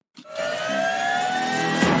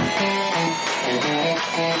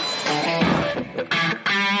And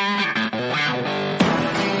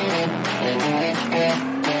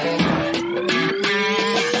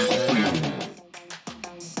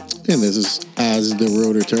this is As the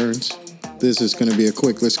Road Returns. This is going to be a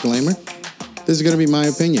quick disclaimer. This is going to be my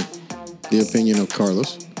opinion. The opinion of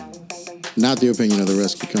Carlos. Not the opinion of the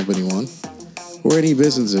Rescue Company One. Or any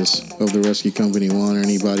businesses of the Rescue Company One or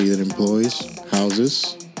anybody that employs,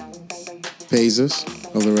 houses, pays us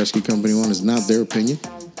of the Rescue Company One. Is not their opinion.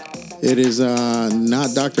 It is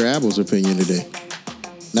not Dr. Abel's opinion today.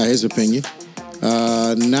 Not his opinion.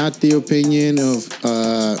 Not the opinion of,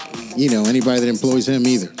 anybody that employs him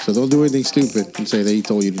either. So don't do anything stupid and say that he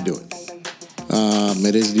told you to do it.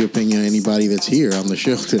 It is the opinion of anybody that's here on the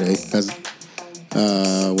show today,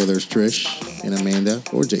 whether it's Trish and Amanda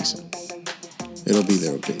or Jason. It'll be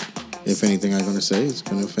their opinion. If anything I'm going to say is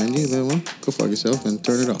going to offend you, then go fuck yourself and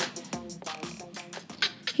turn it off.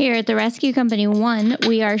 Here at the Rescue Company One,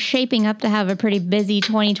 we are shaping up to have a pretty busy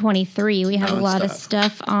 2023. We have a lot of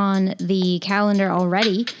stuff on the calendar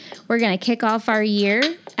already. We're going to kick off our year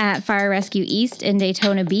at Fire Rescue East in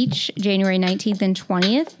Daytona Beach, January 19th and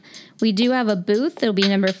 20th. We do have a booth. It'll be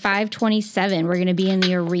number 527. We're going to be in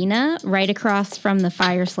the arena right across from the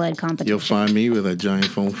fire sled competition. You'll find me with a giant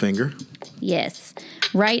foam finger. Yes.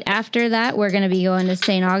 Right after that, we're going to be going to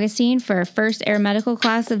St. Augustine for our first air medical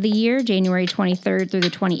class of the year, January 23rd through the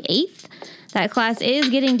 28th. That class is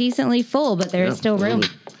getting decently full, but there is still room.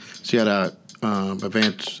 So you had a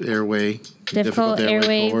advanced airway, difficult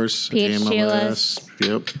airway course, PHTLS.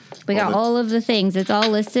 Yep. We got all of the things. It's all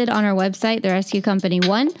listed on our website, The Rescue Company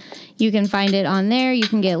One. You can find it on there. You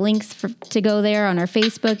can get links to go there on our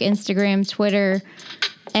Facebook, Instagram, Twitter.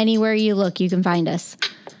 Anywhere you look, you can find us.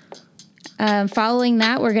 Following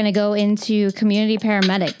that, we're going to go into Community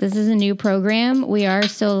Paramedic. This is a new program. We are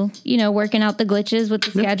still, working out the glitches with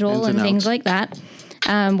the schedule and things like that.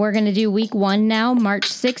 We're going to do week 1 now, March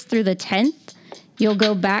 6th through the 10th. You'll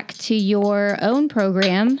go back to your own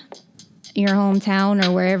program, your hometown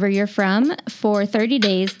or wherever you're from, for 30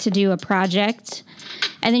 days to do a project.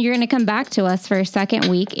 And then you're going to come back to us for a second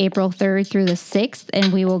week, April 3rd through the 6th,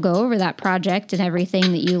 and we will go over that project and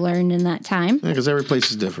everything that you learned in that time. Yeah, because every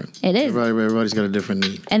place is different. It is. Everybody's got a different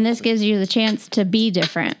need. And this gives you the chance to be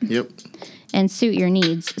different. Yep. And suit your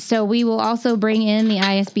needs. So we will also bring in the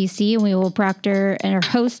ISBC, and we will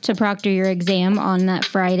host to proctor your exam on that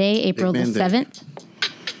Friday, April the 7th.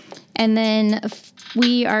 And then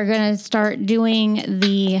we are going to start doing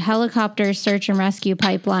the helicopter search and rescue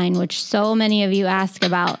pipeline, which so many of you ask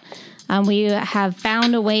about. We have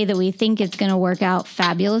found a way that we think it's going to work out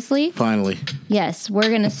fabulously. Finally. Yes, we're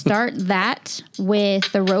going to start that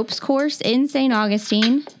with the ropes course in St.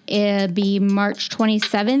 Augustine. It'll be March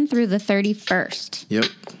 27th through the 31st. Yep.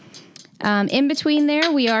 In between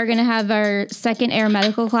there, we are going to have our second air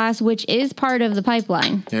medical class, which is part of the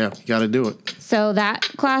pipeline. Yeah, you got to do it. So that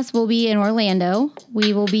class will be in Orlando.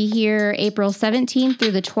 We will be here April 17th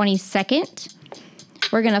through the 22nd.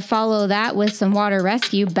 We're going to follow that with some water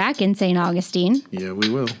rescue back in St. Augustine. Yeah, we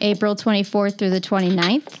will. April 24th through the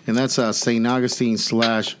 29th. And that's St. Augustine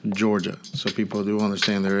 / Georgia. So people do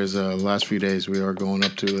understand there is last few days we are going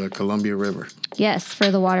up to the Columbia River. Yes,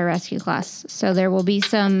 for the water rescue class. So there will be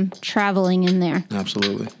some traveling in there.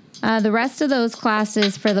 Absolutely. The rest of those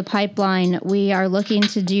classes for the pipeline, we are looking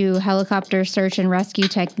to do helicopter search and rescue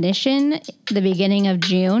technician the beginning of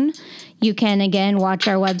June. You can, again, watch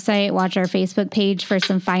our website, watch our Facebook page for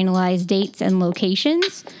some finalized dates and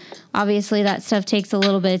locations. Obviously, that stuff takes a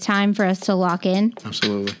little bit of time for us to lock in.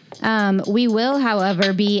 Absolutely. We will,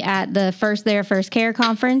 however, be at the First Care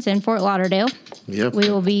conference in Fort Lauderdale. Yep.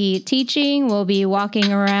 We will be teaching. We'll be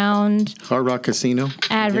walking around. Hard Rock Casino.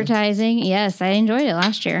 Advertising. Yes, I enjoyed it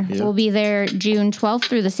last year. Yep. We'll be there June 12th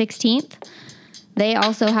through the 16th. They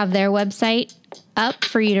also have their website up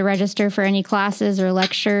for you to register for any classes or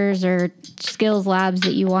lectures or skills labs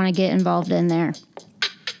that you want to get involved in there.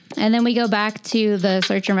 And then we go back to the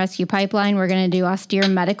search and rescue pipeline. We're going to do austere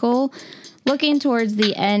medical, looking towards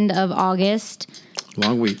the end of August.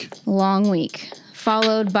 Long week.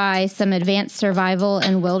 Followed by some advanced survival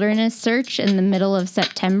and wilderness search in the middle of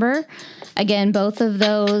September. Again, both of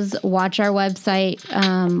those, watch our website.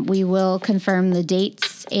 We will confirm the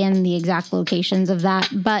dates and the exact locations of that.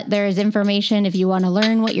 But there is information if you want to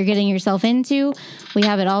learn what you're getting yourself into. We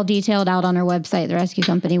have it all detailed out on our website,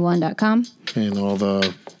 therescuecompany1.com. And all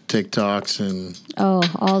the TikToks and...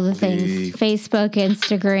 all the things. Facebook,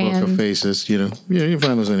 Instagram. Book of Faces, you can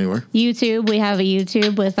find those anywhere. YouTube, we have a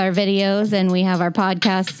YouTube with our videos, and we have our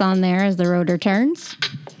podcasts on there as The Road Returns.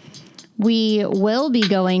 We will be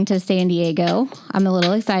going to San Diego. I'm a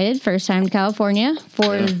little excited. First time to California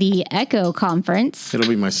for the ECHO conference. It'll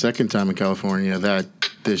be my second time in California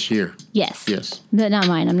this year. Yes. Yes. But not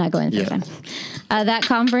mine. I'm not going the third time. That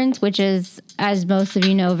conference, which is, as most of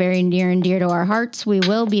you know, very near and dear to our hearts, we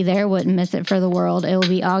will be there. Wouldn't miss it for the world. It will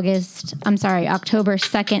be October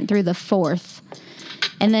 2nd through the 4th.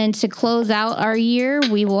 And then to close out our year,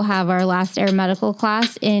 we will have our last air medical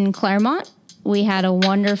class in Claremont. We had a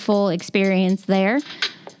wonderful experience there,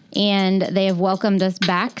 and they have welcomed us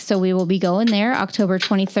back. So we will be going there October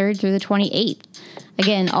 23rd through the 28th.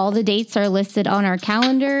 Again, all the dates are listed on our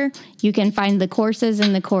calendar. You can find the courses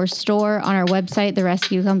in the course store on our website,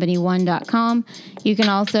 therescuecompany1.com. You can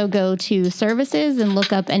also go to services and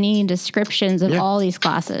look up any descriptions of all these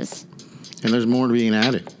classes. And there's more being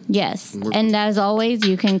added. Yes. And as always,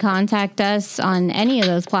 you can contact us on any of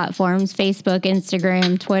those platforms, Facebook,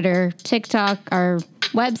 Instagram, Twitter, TikTok, our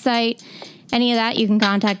website, any of that. You can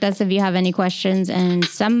contact us if you have any questions, and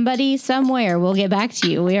somebody somewhere will get back to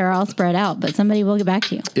you. We are all spread out, but somebody will get back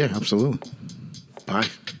to you. Yeah, absolutely. Bye.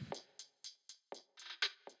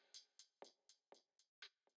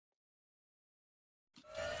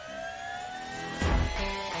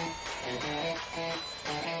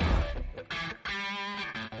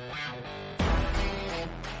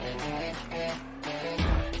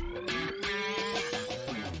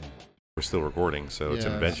 We're still recording, so it's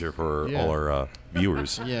an adventure for all our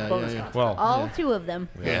viewers. Yeah. Well, All two of them.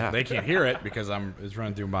 Yeah. they can't hear it because it's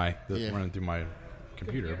running through my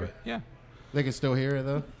computer. But yeah, They can still hear it,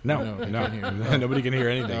 though? no, they can't hear it. nobody can hear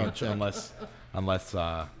anything Oh, check. unless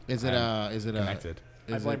Is it connected.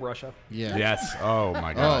 I blame Russia. Yeah. Yes. Oh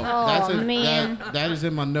my Oh, God. Man. that is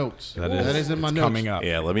in my notes. That is in my it's notes. coming up.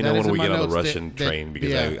 Yeah, let me That know is when in we my get on the notes Russian train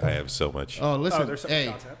because I have so much. Oh, listen. there's so much Hey,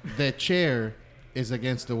 content. the chair is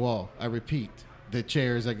against the wall. I repeat, the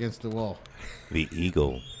chair is against the wall. The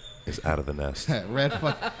eagle is out of the nest. Red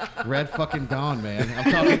fucking dawn, man.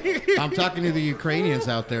 I'm talking to the Ukrainians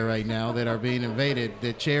out there right now that are being invaded.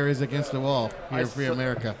 The chair is against the wall here in Free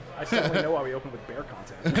America. I still only know why we open with bear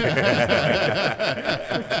content.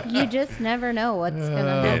 You just never know what's going to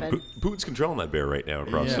Yeah, happen. Putin's controlling that bear right now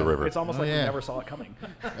across the river. It's almost Oh, like yeah. we never saw it coming.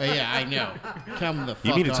 Yeah, I know. Come the fuck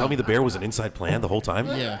You mean to tell on. me the bear was an inside plan the whole time?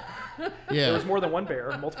 Yeah. There Yeah. was more than one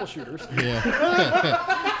bear, multiple shooters. Yeah.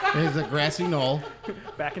 There's a grassy knoll.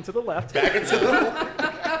 Back into the left.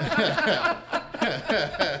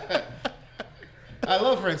 I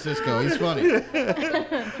love Francisco. He's funny.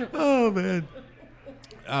 Oh, man.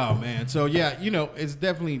 Oh man, so yeah, it's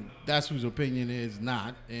definitely that's whose opinion is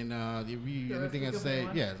not. And if you anything I say,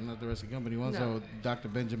 it's not the rest of the company one. So Dr.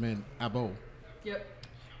 Benjamin Abo,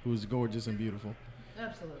 who's gorgeous and beautiful.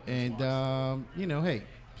 Absolutely. And hey,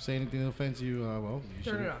 say anything that offends you, you Turn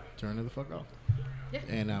should it off. turn it the fuck off. Yeah.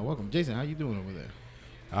 And welcome, Jason. How you doing over there?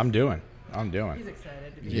 I'm doing. He's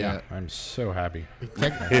excited to be Yeah. I'm so happy. I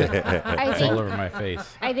It's all think, over my face.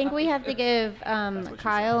 I think we have to give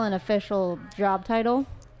Kyle an official job title.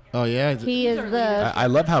 Oh yeah. He is the... I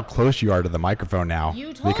love how close you are to the microphone now.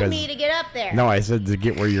 You told because, me to get up there. No, I said to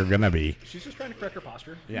get where you're gonna be. She's just trying to correct her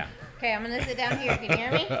posture. Yeah. Okay, I'm going to sit down here. Can you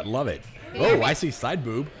hear me? I love it. you hear Oh, me? I see side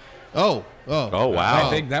boob. Oh. Oh, wow. I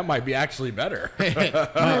think that might be actually better. Viewers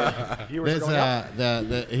are There's going up.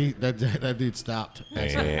 that dude stopped.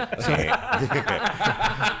 And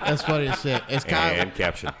That's funny as shit. It's Kyle.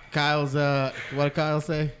 caption. Kyle's what did Kyle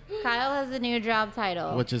say? Kyle has a new job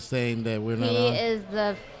title. Which is saying that we're not He on. is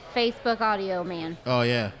the Facebook audio man. Oh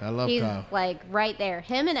yeah, I love He's Kyle. like right there.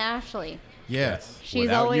 Him and Ashley. Yes. She's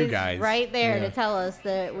Without you always guys. right there Yeah. to tell us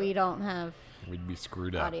that we don't have We'd be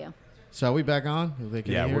screwed up. audio. So are we back on? They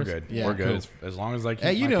can Yeah, hear we're us? good. Yeah, we're good cool. as long as I keep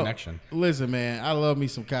Hey, my connection. listen, man, I love me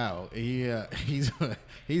some Kyle. He's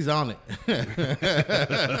on it.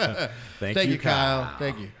 Thank you, Kyle.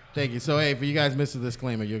 Thank you. So hey, for you guys missed the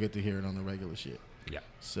disclaimer, you'll get to hear it on the regular shit. Yeah.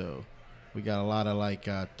 So we got a lot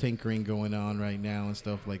of tinkering going on right now and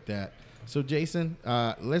stuff like that. So Jason,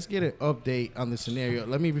 let's get an update on the scenario.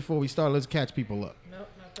 Before we start, let's catch people up. Nope,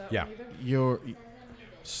 not that Yeah. one either.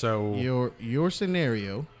 Your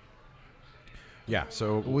scenario. Yeah.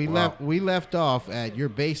 So We left off at you're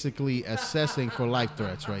basically assessing for life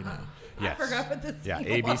threats right now. Yes. forgot what this Yeah. was.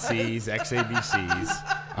 ABCs, XABCs.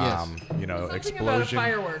 Yes. Something about a Explosion.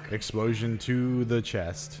 firework. Explosion to the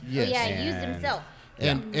chest. Yes. Yeah, he used And- himself.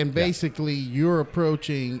 And basically, you're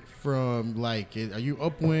approaching from like, are you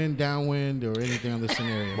upwind, downwind, or anything on this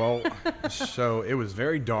scenario? Well, so it was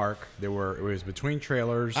very dark. It was between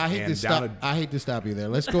trailers. I hate to stop you there.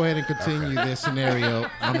 Let's go ahead and continue this scenario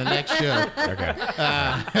on the next show.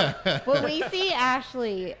 Okay. When we see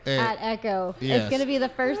Ashley at Echo, yes. it's going to be the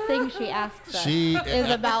first thing she asks us She- is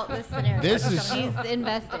about this scenario. She's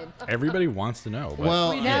invested. Everybody wants to know. But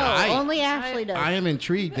Well, No, only Ashley does. I am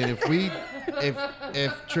intrigued that if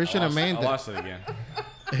Trish and I Amanda, lost it again.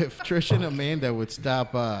 if Trish and Amanda would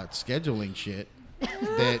stop scheduling shit,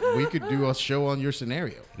 that we could do a show on your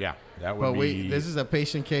scenario. Yeah, that would be. This is a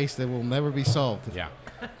patient case that will never be solved. Yeah.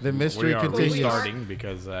 The mystery We are continues. restarting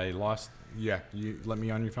because I lost. Yeah, you let me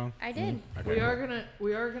on your phone. I did. Okay.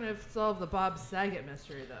 We are gonna solve the Bob Saget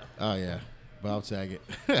mystery though. Oh yeah, Bob Saget.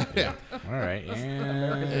 All right,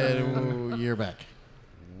 and You're back.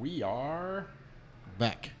 we are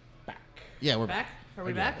Back. back. Yeah, we're Back? Are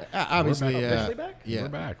we back? Obviously, We're back. Officially back? yeah. We're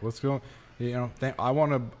back. Let's go. You know,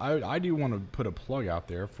 I do want to put a plug out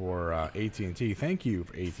there for AT&T. Thank you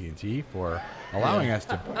for AT&T for allowing us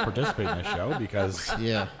to participate in this show because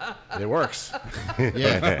Yeah, it works.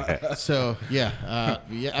 yeah. So yeah,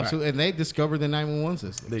 absolutely. And they discovered the 911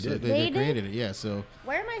 system. They So did. They They did? created it. Yeah. So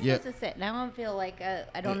Where am I Yeah. supposed to sit? Now I feel like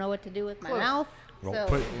I don't know what to do with my Close. mouth. Well,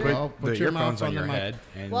 So, put put the your mouth earphones on on the your mic. head.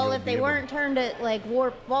 And well, you'll if be they able- weren't turned at like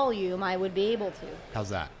warp volume, I would be able to. How's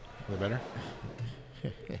that? A little better?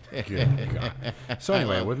 Good God. So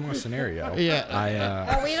anyway, with my scenario, Yeah.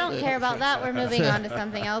 Oh, we don't care about that. We're moving on to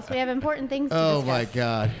something else. We have important things to Oh discuss. my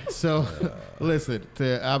God! So, listen.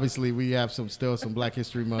 Obviously, we have some Black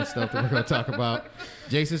History Month stuff that we're going to talk about.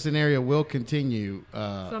 Jason's scenario will continue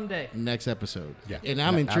Someday. next episode. Yeah. and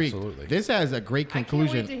I'm Yeah, intrigued. absolutely. This has a great I can't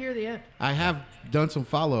conclusion. wait to hear the end. I have done some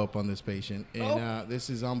follow up on this patient, and this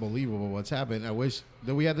is unbelievable what's happened. I wish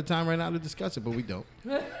that we had the time right now to discuss it, but we don't.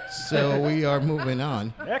 So we are moving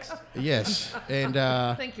on. Next. Yes, and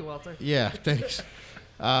Thank you, Walter. yeah, thanks.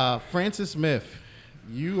 Francis Smith,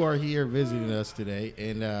 you are here visiting us today,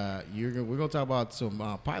 and we're gonna talk about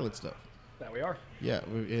some pilot stuff. That we are. Yeah,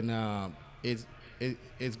 and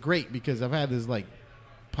it's great because I've had this like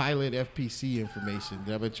pilot FPC information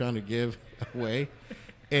that I've been trying to give away,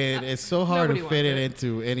 and it's so hard Nobody to fit it wants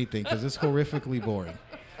into anything because it's horrifically boring.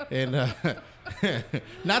 And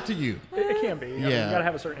not to you, It can be. I mean, Yeah. you gotta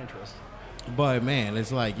have a certain interest. but man,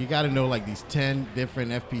 it's like you got to know like these 10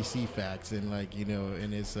 different FPC facts, and like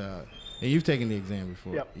and it's and you've taken the exam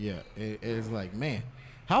before. Yep. Yeah, it's like, man,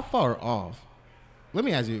 how far off? Let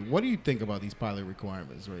me ask you, what do you think about these pilot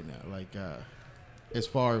requirements right now? Like, as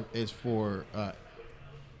far as for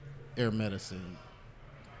air medicine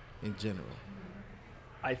in general.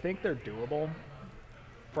 I think they're doable.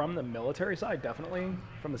 From the military side, definitely.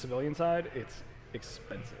 From the civilian side, it's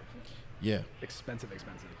expensive. Yeah. Expensive.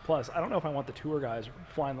 Plus, I don't know if I want the tour guys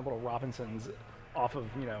flying the little Robinsons off of,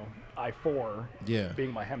 I-4 Yeah.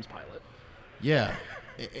 being my HEMS pilot. Yeah.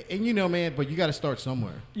 And man, but you got to start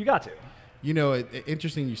somewhere. You got to.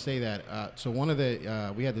 Interesting you say that. So one of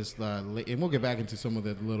the we had this, and we'll get back into some of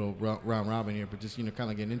the little round robin here, but just kind of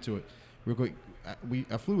getting into it real quick.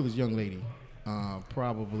 I flew with this young lady,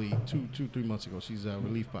 probably 2-3 months ago. She's a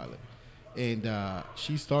relief pilot, and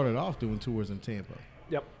she started off doing tours in Tampa.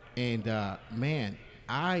 Yep. And man,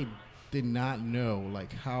 I did not know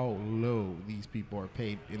like how low these people are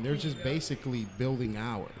paid, and they're just basically building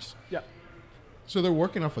hours. Yep. So they're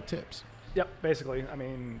working off of tips. Yep. Basically, I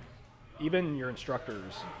mean, even your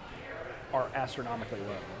instructors are astronomically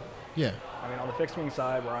low. Yeah. I mean, on the fixed wing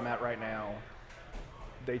side where I'm at right now,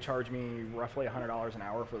 they charge me roughly $100 an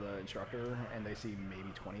hour for the instructor, and they see maybe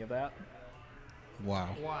 20 of that. Wow.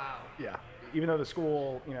 Wow. Yeah. Even though the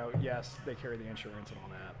school, yes, they carry the insurance and all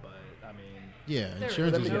that, but I mean, Yeah, There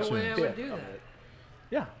insurance is is no way insurance. I would bit do of that. it.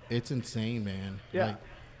 Yeah. It's insane, man. Yeah. Like,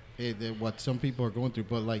 what some people are going through,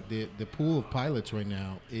 but like the pool of pilots right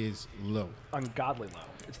now is low, Ungodly low.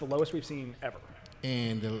 It's the lowest we've seen ever.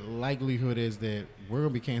 and the likelihood is that we're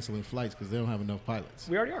gonna be canceling flights because they don't have enough pilots.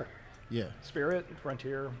 We already are. Yeah. Spirit,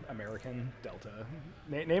 Frontier, American, Delta.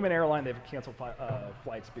 Name an airline they've canceled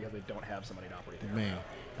flights because they don't have somebody to operate there.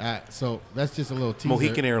 Man. So that's just a little teaser.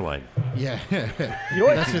 Mohican Airline. Yeah. You know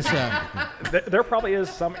what? That's just There probably is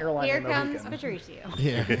some airline Here in comes Mohican. Patricio.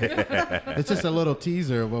 yeah. It's just a little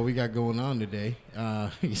teaser of what we got going on today.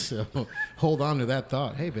 So hold on to that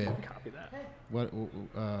thought. Hey, babe. Copy that. What do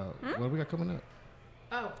we got coming up?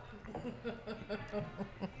 Oh.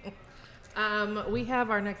 We have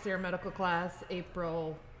our next air medical class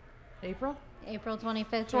April April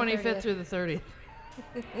 25th. 25th through the 30th.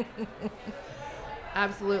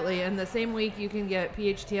 Absolutely. And the same week you can get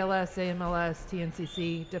PHTLS, AMLS,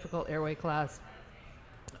 TNCC, difficult airway class.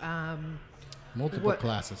 Multiple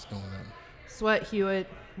classes going on. Sweat, Hewitt,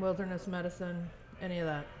 Wilderness Medicine, any of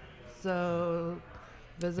that. So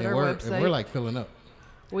visit our website. And we're like filling up.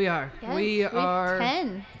 We are. Yes, we are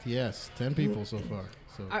 10. Yes, 10 people so far.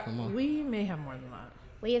 So come on. We may have more than that.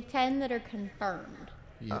 We have 10 that are confirmed.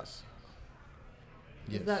 Yes.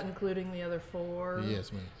 Is that including the other 4?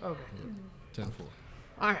 Yes, ma'am. Okay. Yeah. 10-4.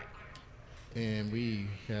 All right. And we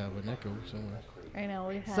have an echo somewhere. I know,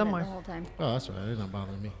 we've had Somewhere. it the whole time. Oh, that's right. It's not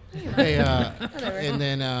bothering me. Hey, and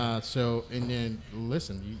then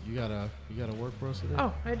listen, you got a work for us today?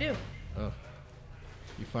 Oh, I do. Oh,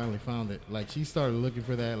 you finally found it. Like she started looking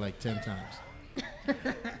for that like 10 times.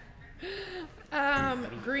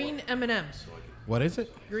 Green M&M. What is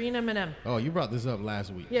it? Green M&M. Oh, you brought this up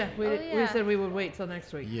last week. Yeah, we yeah. said we would wait till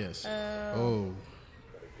next week. Yes. Oh.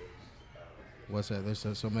 What's that? There's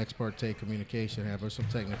some ex parte communication happening. Some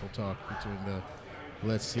technical talk between the.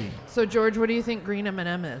 Let's see. So George, what do you think green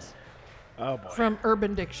M&M is? Oh boy. From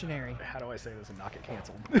Urban Dictionary. How do I say this and not get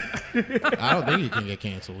canceled? I don't think you can get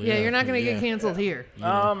canceled. Yeah, you're not going to get canceled here.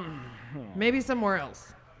 Maybe somewhere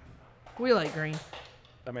else. We like green.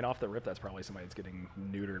 I mean, off the rip, that's probably somebody that's getting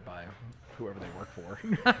neutered by whoever they work for.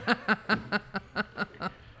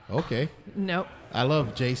 Okay. Nope. I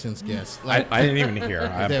love Jason's guess. I didn't even hear.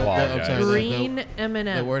 I apologize. I'm sorry, Green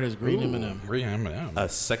M&M. The word is green M&M. Green M&M. A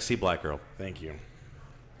sexy black girl. Thank you.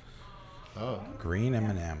 Oh. Green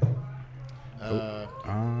M&M.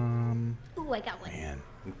 Ooh, I got one. Man,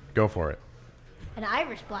 go for it. An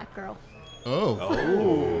Irish black girl.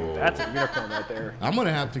 Oh. That's a unicorn right there. I'm going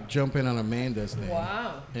to have to jump in on Amanda's thing.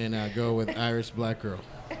 Wow. And go with Irish black girl.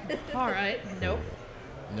 All right. Nope.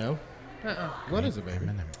 No? What is it, baby?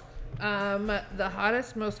 The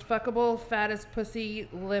hottest, most fuckable, fattest pussy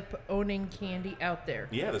lip owning candy out there.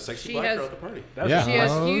 Yeah, the sexy She black has- girl at the party. Yeah. She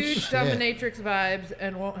has Oh, huge shit. dominatrix vibes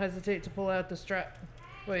and won't hesitate to pull out the strap.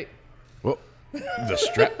 Wait. Well, the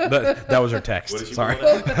strap. That was her text. What is she Sorry.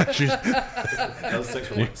 pulling out? She's, That was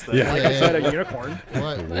sexual. yeah. Like I said, a unicorn.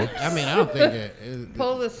 What? I mean, I don't think it.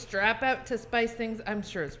 Pull the strap out to spice things. I'm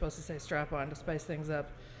sure it's supposed to say strap on to spice things up.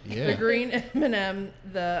 Yeah. The green M&M,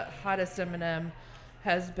 the hottest M&M,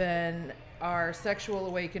 has been our sexual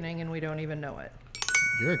awakening, and we don't even know it.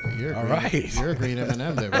 You're All green, right. You're a green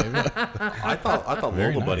M&M there, baby. I thought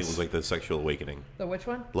Very Lola Bunny nice. was like the sexual awakening. The which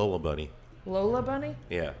one? Lola Bunny. Lola Bunny?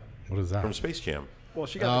 Yeah. What is that? From Space Jam. Well,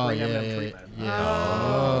 she got the green yeah, M&M yeah, treatment. yeah.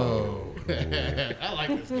 Oh. I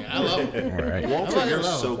like this guy. I love him. All right. Walter, you're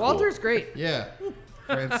love. so cool. Walter's great. Yeah.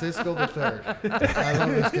 Francisco III. I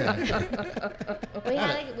love this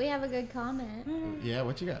guy. We have a good comment. Yeah,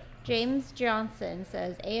 what you got? James Johnson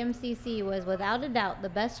says AMCC was without a doubt the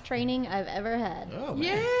best training I've ever had. Oh,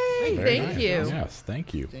 man. Yay! Very Thank nice. you. Yes,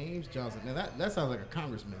 thank you. James Johnson. Now, that sounds like a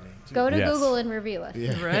congressman name, too. Go to Yes. Google and review us.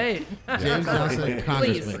 Yeah. Right. James Johnson,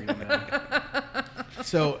 congressman. Please.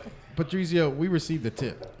 So, Patricio, we received a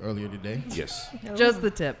tip earlier today. Yes. Just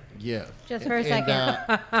the tip. Yeah. Just for a second.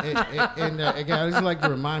 And again, I just like to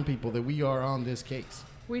remind people that we are on this case.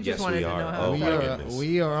 We just Yes, wanted we to are. know how Oh, it my felt. goodness.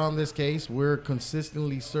 We are on this case. We're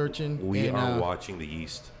consistently searching. We and, are watching the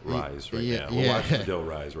yeast rise right yeah, now. We're yeah. watching the dough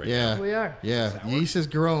rise right Yeah. now. We are. Yeah, yeast is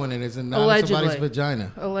growing and it's not Allegedly. somebody's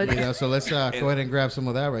vagina. Allegedly. You know, so let's go ahead and grab some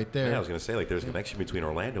of that right there. Yeah, I was going to say, like, there's a connection between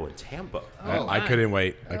Orlando and Tampa. Oh, I couldn't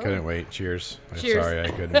wait. I couldn't wait. Cheers. I'm Cheers. sorry,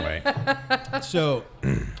 I couldn't wait. So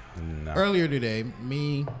earlier today,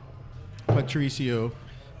 me, Patricio,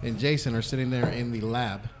 and Jason are sitting there in the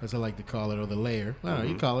lab, as I like to call it, or the lair. I don't know,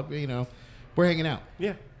 you call it, you know. We're hanging out,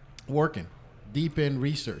 Yeah. working, deep in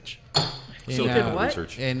research. So And, good what?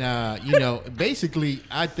 research. And, you know, basically,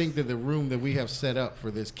 I think that the room that we have set up for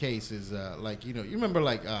this case is like, you know, you remember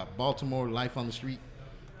like Baltimore Life on the Street,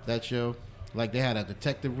 that show? Like they had a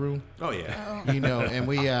detective room, Oh, yeah. you know, and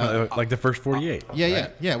we, Like the first 48.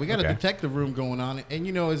 yeah. We got a Okay. detective room going on. And,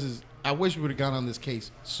 you know, I wish we would have gone on this case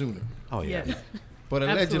sooner. Oh, yeah. Yes. But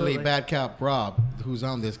allegedly, Absolutely. bad cop Rob, who's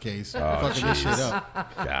on this case, fucking this shit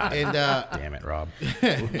up. God. And Damn it, Rob.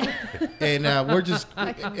 we're just,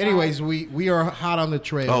 anyways, we are hot on the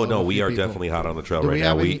trail. Oh of no, a we few are people. definitely hot on the trail Do right we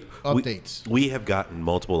now. have any updates? We have gotten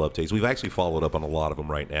multiple updates. We've actually followed up on a lot of them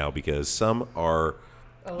right now because some are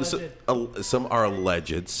some are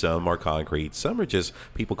alleged, some are concrete, some are just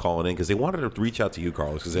people calling in because they wanted to reach out to you,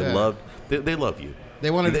 Carlos, because Yeah. they love you. They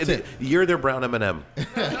wanted a tip. You're their brown M&M.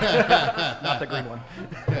 Not the green one.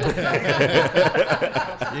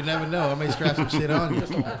 You never know. I may strap some shit on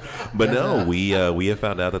you. But no, we have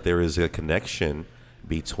found out that there is a connection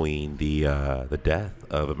between the death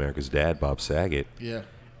of America's dad, Bob Saget, Yeah.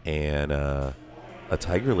 and a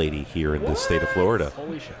tiger lady here in the state of Florida.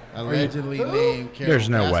 Holy shit. Allegedly named Carol. There's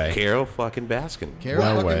no Baskin. way. Carol fucking Baskin. Carol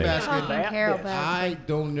No fucking way. Baskin. That Carol bitch. Baskin. I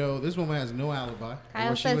don't know. This woman has no alibi. Kyle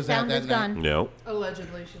where she says was at sound that is night. gone. No.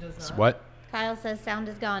 Allegedly, she does not. What? Kyle says sound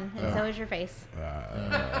is gone, and so is your face.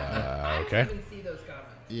 Okay. I can see those comments.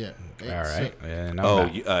 Yeah. All right. And I'm Oh,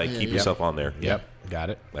 back. you, Yeah, keep yeah. yourself on there. Yep. Got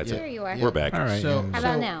it. That's Here it. you are. We're back. All right. So, yeah. How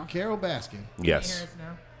about so now? Carol Baskin. Yes. Here's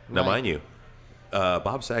now. Now, Right. mind you,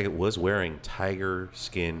 Bob Saget was wearing tiger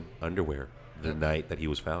skin underwear the night that he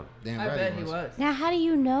was found. Damn I right bet it he was. Now, how do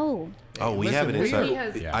you know? Oh, we listen, have an we- inside. He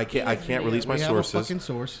has- Yeah. I can't. I can't release my We have a sources. fucking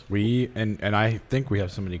source. We and I think we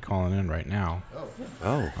have somebody calling in right now.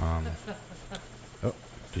 Oh, Oh,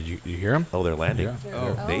 did you hear him? oh, they're landing. Yeah.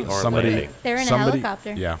 Oh, they are Somebody. landing. They're in a somebody,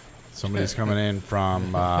 helicopter. Yeah. Somebody's coming in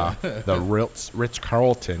from the Ritz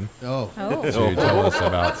Carlton Oh. Oh. to tell us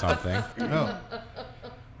about something. Oh.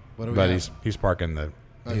 What do we But have? he's parking the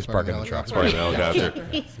he's parking the truck. Sorry, no, helicopter.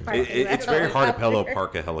 He's parking It's that very hard to helicopter. Pillow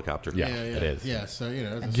park a helicopter. Yeah, Yeah, it is. Yeah, so, you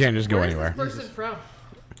know. You can't just go Where's anywhere. this person from?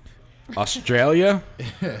 Australia,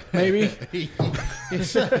 maybe.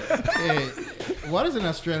 What does an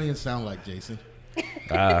Australian sound like, Jason?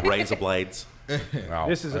 Razor blades. Wow.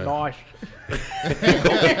 This is a knife.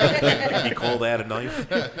 You call that a knife?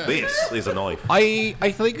 This is a knife. I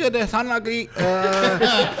think they sound like they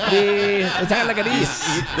sound like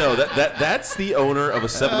this. No, that's the owner of a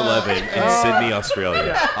 7-Eleven in Sydney,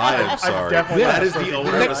 Australia. I am sorry. definitely That not is the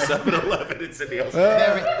owner of a 7-Eleven in Sydney,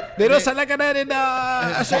 Australia. They don't sound like that in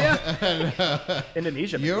Australia.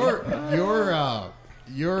 Indonesia.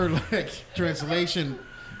 Your like translation,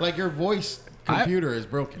 like your voice computer is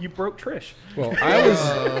broken. You broke Trish. Well,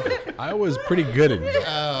 I was pretty good in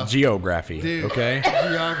geography. Dude. Okay,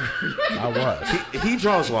 Geography. I was He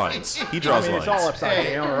draws lines. He draws It's all lines. upside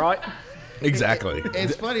down, right? exactly.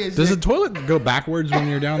 It's funny. Does the toilet go backwards when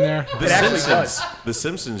you're down there? The It actually Simpsons. The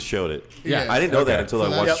Simpsons showed it. Yeah. I didn't know that Okay. until So I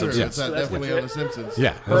that's watched true. Simpsons. It's So that's definitely on legit. The Simpsons.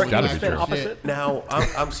 Yeah, that's Hurricane gotta be spin true. opposite. Now,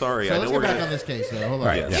 I'm sorry. So I let's know get we're back on gonna. this case, though. Hold on.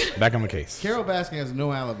 Right. Yes. Yeah. Back on the case. Carol Baskin has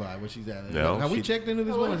no alibi where she's at. No, Have we she- checked into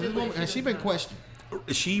this woman? This woman has she been questioned?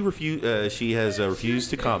 She refused. She has refused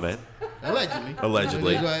to comment. Allegedly.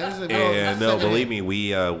 Allegedly. This is- And no, Saturday. believe me, we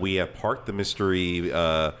have parked the mystery.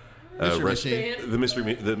 Machine.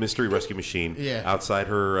 The mystery rescue machine Yeah. outside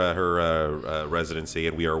her residency,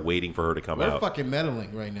 and we are waiting for her to come We're out. fucking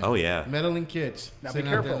meddling right now. Oh, yeah. Meddling kids Now be sitting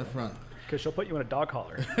out there in careful. the front. Because she'll put you in a dog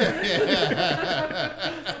collar.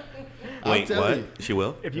 Wait, tell what? you. She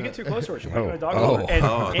will? If you get too close to her, she'll put you in a dog Oh.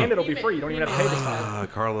 collar. And it'll be free. You don't even have to pay this time.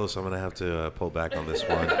 Carlos, I'm gonna have to pull back on this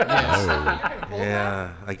one.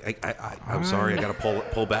 Yeah, I'm sorry. I gotta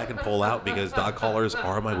pull back and pull out because dog collars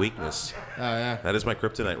are my weakness. Oh yeah. That is my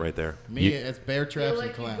kryptonite right there. Me, it's bear traps and Like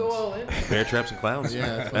you clowns. go all in. Bear traps and clowns.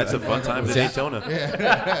 Yeah, that's a fun time to Daytona.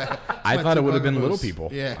 I my thought it two would have been bugaboos. little people.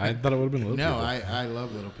 Yeah. I thought it would have been little No, people. I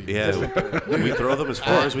love little people. Yeah, we throw them as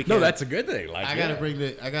far as we can. No, that's a good thing. Like, I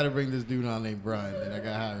gotta bring this dude on named Brian that I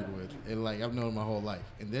got hired with, and like I've known him my whole life,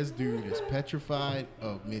 and this dude is petrified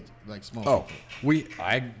of small. Oh, people.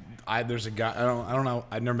 there's a guy. I don't know.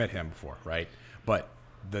 I've never met him before, right? But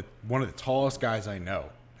one of the tallest guys I know,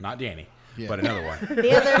 not Danny, Yeah. but another one.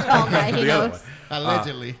 The other tall guy he The other knows. one.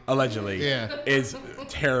 Allegedly, Yeah. is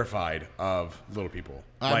terrified of little people.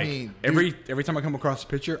 I Like mean, every time I come across a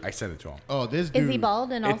picture, I send it to him. Oh, this dude. Is he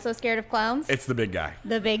bald and It's- also scared of clowns? It's the big guy.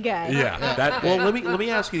 The big guy. Yeah, that. Well, let me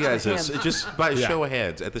ask you guys this, just by a Yeah. show of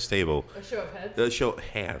hands at this table. A show of heads. Show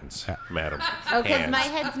hands, madam. Oh, because Hands. my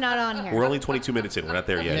head's not on here. We're only 22 minutes in. We're not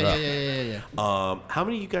there yet. Yeah. How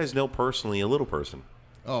many of you guys know personally a little person?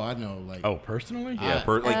 Oh, I know. Like, Oh, personally? Yeah,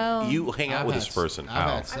 Oh. you hang out I've with had this person. I've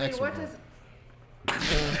had I mean, sex what with does? him.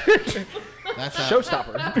 That's how.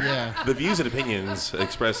 Showstopper. Yeah. The views and opinions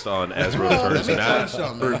expressed on As Road Let Turns me do tell you not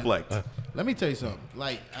something. reflect. Let me tell you something.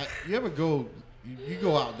 Like, you ever go? You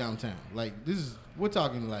go out downtown. Like, we're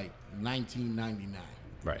talking like 1999.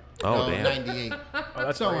 Right. Oh, No, damn. 98.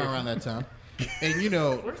 that's Somewhere brave. around that time. And you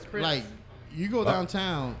know, Where's Prince? like, you go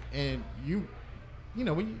downtown and you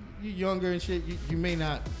know, when you're younger and shit, you may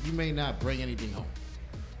not bring anything home.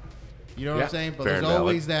 You know what Yeah. I'm saying? But Fair there's and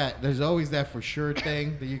valid. always that for sure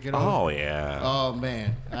thing that you get home. Oh, yeah. Oh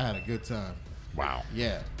man, I had a good time. Wow.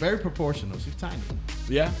 Yeah, very proportional. She's tiny.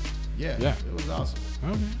 Yeah. Yeah, Yeah. it was awesome.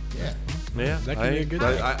 Okay. Yeah, Yeah, That can be a good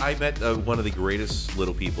thing. I met one of the greatest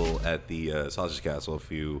little people at the Sausage Castle a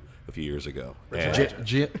few years ago. And-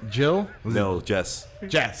 Jill? no, Jess.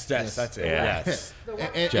 Jess. That's it. Yeah. Yes.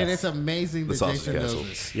 and it's amazing The that Sausage Jason knows Castle.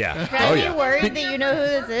 this. Yeah. Are you worried that you know who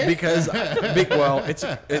this is? Because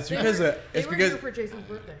it's because They it's were because here for Jason's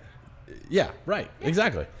birthday. yeah, right,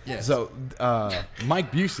 exactly. Yes. So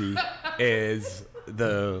Mike Busey is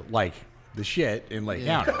the the shit in Lake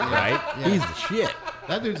Yeah. County, right? Yeah. He's the shit.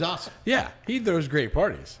 That dude's awesome. Yeah, he throws great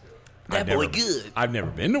parties. That boy good. I've never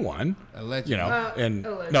been to one. Allegedly. You know, and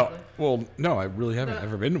no, I really haven't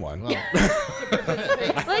ever been to one. Look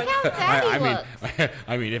how sad he looks.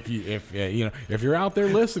 I mean, if you're out there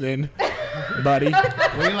listening, buddy,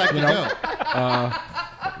 Where do you like to go?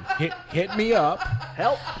 hit me up.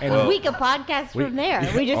 Help. And We could podcast from there.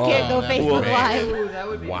 We just can't go that'd be Facebook great. Live. Ooh, that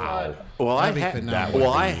would be wow. fun. Well, That'd be phenomenal.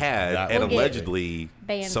 Well, I had, that and would be allegedly,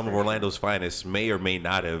 banned some of forever. Orlando's finest may or may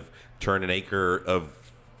not have turned an acre of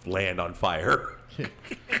land on fire.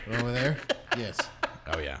 Over there? Yes.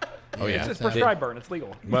 Oh yeah. Oh yeah. It's prescribed burn. It's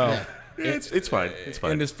legal. Well, It's fine. It's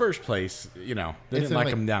fine. in his first place, they It's didn't in like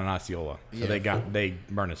Lake- him down in Osceola, so Yeah. they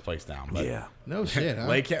burned his place down. But yeah. No shit, huh?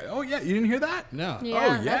 Lake. Oh yeah, you didn't hear that? No.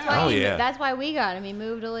 Yeah, yeah. That's why Oh, yeah. That's why we got him. He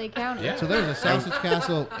moved to Lake County. Yeah. So there's a sausage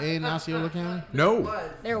castle in Osceola County? No.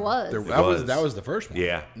 There was. That was the first one.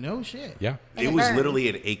 Yeah. No shit. Yeah. And It it was burned. literally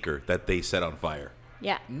an acre that they set on fire.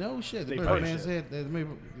 Yeah. No shit. The They Birdman punished said they may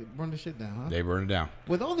burn the shit down, huh? They burned it down.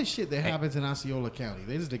 With all this shit that happens in Osceola County,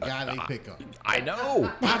 this is the guy they pick on. I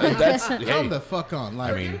know. That's Come hey, the fuck on.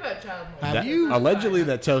 Like, Forget about child molestation. have that, you? allegedly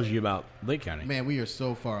that tells you about Lake County. Man, we are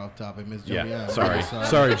so far off topic, Miss Jody. Yeah. I'm Sorry. really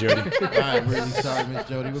Sorry, Jody. I'm really sorry, Miss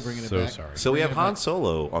Jody. We're bringing it So back. sorry. So we have Han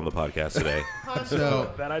Solo on the podcast today.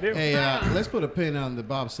 So That I do. Hey, let's put a pin on the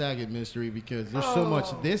Bob Saget mystery because there's so much.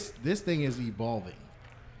 This thing is evolving.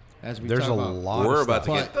 As we There's talk a about. lot We're of about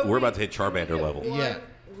stuff. to get. We're about to hit Charmander One- level. Yeah.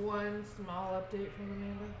 One small update from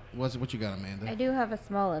Amanda. What you got, Amanda? I do have a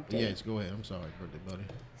small update. Yes, go ahead. I'm sorry, birthday buddy.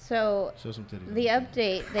 So Show some titties. the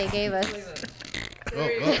update they gave us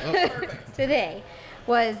Oh. today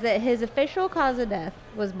was that his official cause of death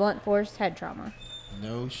was blunt force head trauma.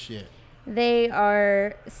 No shit. They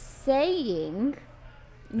are saying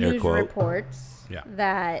news quote. reports Yeah.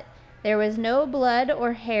 that there was no blood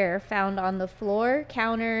or hair found on the floor,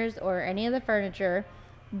 counters, or any of the furniture,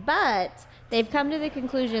 but they've come to the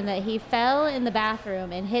conclusion that he fell in the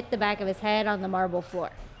bathroom and hit the back of his head on the marble floor.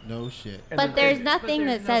 No shit. But there's nothing But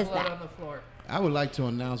there's that no says blood that. on the floor. I would like to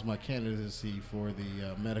announce my candidacy for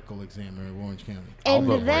the medical examiner in Orange County. And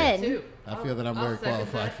vote for you. then, Two. I feel that I'm I'll very second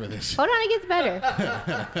qualified that. for this. hold on, it gets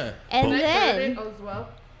better. And Can I then vote it as well?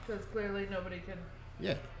 Because clearly nobody can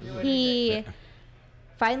Yeah. do anything. he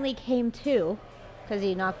finally came to, because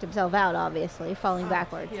he knocked himself out, obviously, falling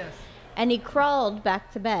backwards. Yes. And he crawled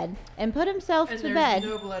back to bed and put himself And to there's bed.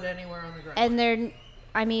 no blood anywhere on the ground. And there,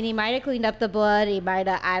 I mean, he might have cleaned up the blood. He might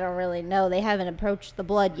have, I don't really know. They haven't approached the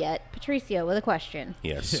blood yet. Patricio with a question.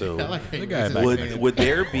 Yes. So I like how you guy raise back his there. hand. would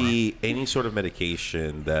there be any sort of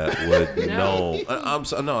medication that would No.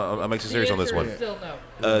 I'm actually serious on this The one. answer is still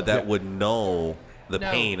no. That would null the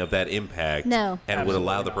No. pain of that impact. No. And would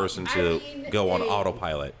allow the person to I mean, go on a-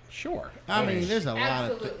 autopilot. Sure. I mean, there's a lot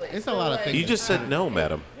of. Absolutely. It's a lot of So, things. You just said no,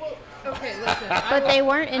 madam. Well, okay, listen. But they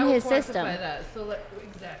weren't in I will his quantify system. That. So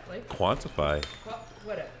exactly. Quantify.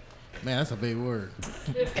 Whatever. Man, that's a big word.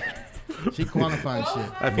 She quantifying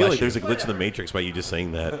shit. I feel like there's a glitch in the matrix by you just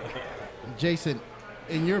saying that. Jason,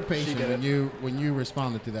 in your patient, when you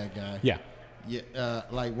responded to that guy, Yeah.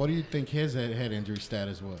 like, what do you think his head injury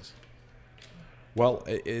status was? Well,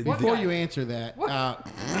 Before you answer that,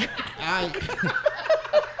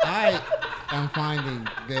 I am finding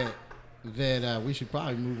that we should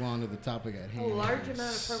probably move on to the topic at A hand. large amount of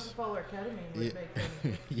propofol or ketamine would make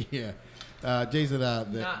them yeah. Jason,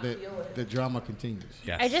 Not feel it. the drama continues.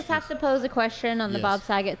 yes. I just have to pose a question on the Yes. Bob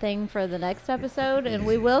Saget thing for the next episode, and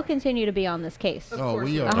we will continue to be on this case. Oh, we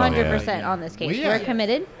we are will. 100% on this case. We We're are-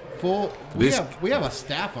 committed. Full. This- We have a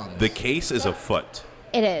staff on The this. case is afoot.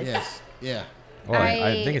 It is. Yes. Yeah. Well, I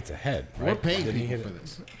I- think it's a head. We're Right? paying Didn't he people hit for it?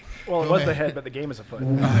 this. Well, it Go was the ahead. head, but the game is afoot.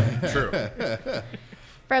 True.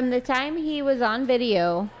 From the time he was on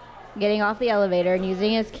video, getting off the elevator and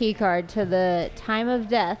using his key card to the time of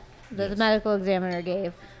death that the medical examiner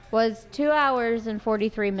gave was 2 hours and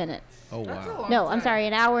 43 minutes. Oh That's a wow. long No, time. I'm sorry,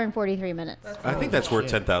 an hour and 43 minutes. I think that's worth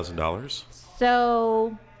 $10,000.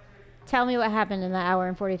 So tell me what happened in that hour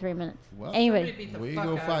and 43 minutes. Well, Somebody Anyway, beat the We fuck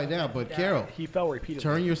go out find of him out. and But died. Carol, He fell repeatedly.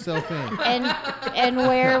 turn yourself in. and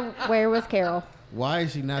where was Carol? Why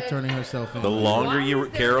is she not turning herself in? The longer Why you,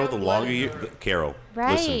 is there Carol, no the longer blood you, in her? Carol,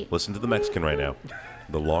 Right. listen to the Mexican right now.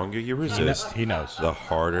 The longer you resist, He knows. the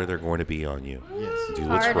harder they're going to be on you. Yes. Do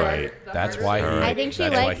what's Harder. right. The That's harder why it he- All is. right. I think she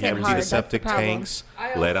That's why likes he it empty hard. the That's the septic problem. tanks.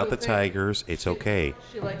 I Let also out the think tigers. It's okay.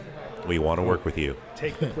 She likes it hard. We want to work with you.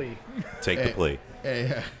 Take the plea. Take the plea.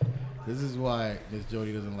 Hey, this is why Miss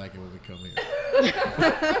Jody doesn't like it when we come here.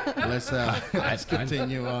 Let's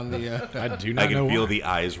continue on the. I do I not know can feel why. the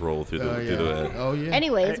eyes roll through the. Oh Through the yeah. Oh yeah.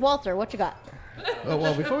 Anyways, Walter, what you got? Oh,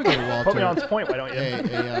 well, before we go to Walter, Put me on point, why don't you?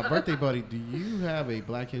 hey, birthday buddy, do you have a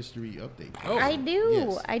Black History update? I do.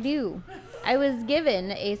 Yes. I do. I was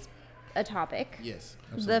given a topic. Yes,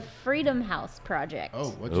 The absolutely. Freedom House Project. Oh,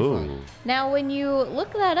 what'd you find? Ooh. Now, when you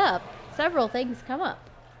look that up, several things come up.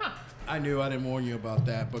 I knew I didn't warn you about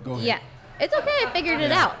that, but go ahead. Yeah. It's okay. I figured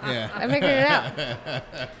it out. Yeah. I figured it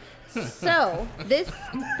out. So, this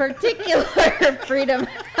particular Freedom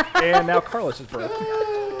And now Carlos is broke.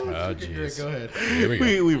 Oh, Great, jeez. go ahead. Here we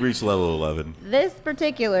go. We've reached level 11. This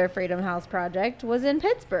particular Freedom House project was in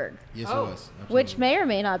Pittsburgh, Yes, Oh. it was. which Absolutely. may or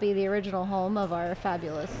may not be the original home of our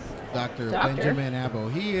fabulous. Dr. Doctor. Benjamin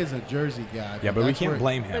Abbo. He is a Jersey guy. Yeah, but we that's can't where-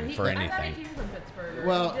 blame But him he, for I thought anything. he came from Pittsburgh. or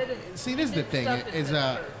Well, he did it- see, this is the did thing. stuff in Is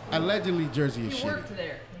Pittsburgh. allegedly Jersey is He shitty. worked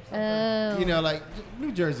there. You know, like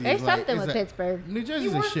New Jersey. There's is like, something is with a- Pittsburgh. New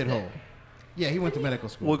Jersey's a worked shithole. there. Yeah, he went to medical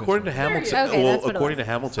school. Well, in according to Pittsburgh. Hamilton, Okay, that's what it according was.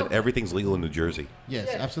 to Hamilton, everything's legal in New Jersey. Yes,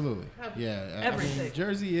 Yes. absolutely. Yeah, I mean, Everything.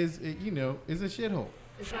 Jersey is, you know, is a shithole.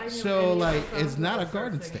 If I knew So, any like, other songs, it's not I a would start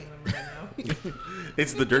garden singing state. them right now.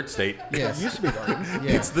 It's the dirt state. Yes. Used to be garden.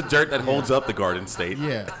 Yeah. It's the dirt that holds up the Garden State.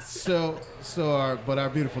 Yeah. So our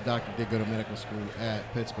beautiful doctor did go to medical school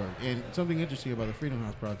at Pittsburgh. And something interesting about the Freedom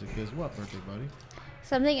House Project is what, birthday buddy?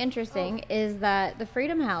 Something interesting is that the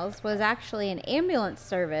Freedom House was actually an ambulance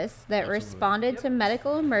service that responded to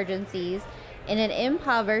medical emergencies in an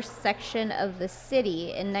impoverished section of the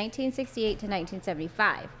city in 1968 to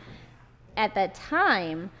 1975. At that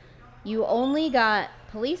time, you only got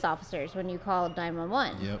police officers when you called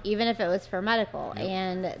 911, Yep. even if it was for medical. Yep.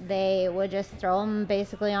 And they would just throw them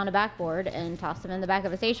basically on a backboard and toss them in the back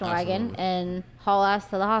of a station wagon Absolutely. and haul ass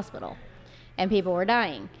to the hospital. And people were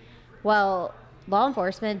dying. Well, law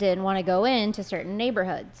enforcement didn't want to go into certain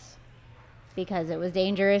neighborhoods because it was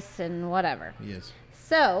dangerous and whatever. Yes.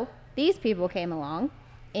 So these people came along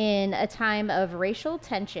in a time of racial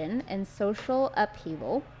tension and social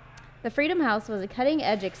upheaval. The Freedom House was a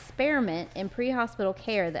cutting-edge experiment in pre-hospital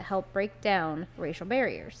care that helped break down racial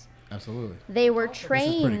barriers. Absolutely. They were This is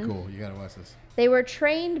trained. pretty cool. You gotta watch this. They were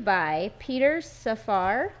trained by Peter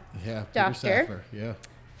Safar, Yeah. Doctor. Peter Saffer. Yeah.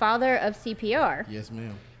 father of CPR. Yes,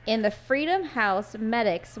 ma'am. And the Freedom House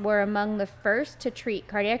medics were among the first to treat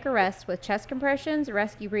cardiac arrest with chest compressions,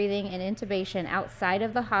 rescue breathing, and intubation outside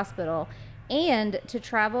of the hospital, and to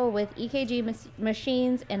travel with EKG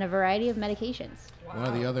machines and a variety of medications. One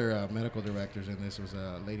of the other medical directors in this was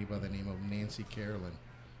a lady by the name of Nancy Carolyn,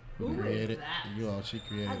 who Who is created. that? She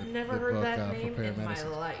created I've the never book heard that for name in my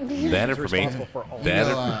paramedicine. life. That information, responsible for all-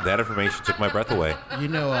 that information took my breath away. You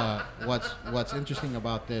know what's interesting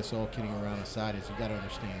about this, all kidding around aside, is you got to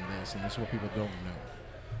understand this, and this is what people don't know.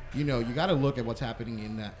 You know, you got to look at what's happening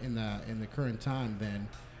in the current time. Then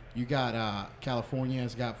you got California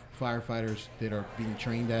has got firefighters that are being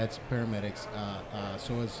trained as paramedics.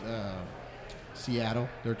 So is Seattle.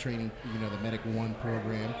 They're training, you know, the Medic One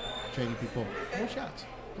program, training people. More shots,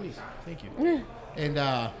 please. Thank you. And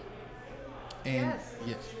Yes.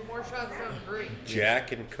 yes. More shots sound great.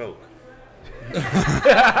 Jack and Coke.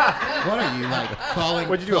 What are you like calling?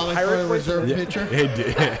 What'd you do, a calling pirate for a voice? reserve pitcher? It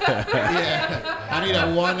did. Yeah, I need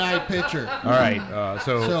a one-eyed pitcher. All right.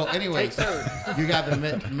 So, anyways, you got the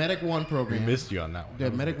Medic One we program. missed you on that one.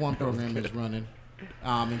 The Medic One program is running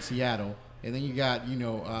in Seattle, and then you got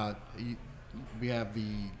we have the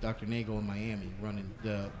Dr. Nagel in Miami running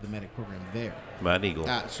the Medic program there. Mad Eagle.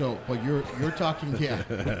 But you're talking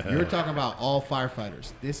you're talking about all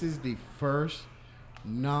firefighters. This is the first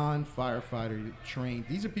non-firefighter trained.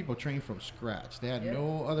 These are people trained from scratch. They had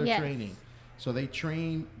no other Yes. training, so they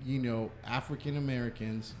train African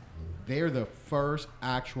Americans. They're the first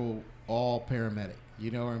actual all paramedic. You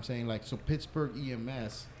know what I'm saying? Like, so Pittsburgh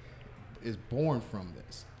EMS is born from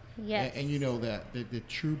this. Yes. And you know that the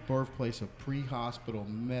true birthplace of pre-hospital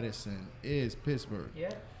medicine is Pittsburgh. Yeah.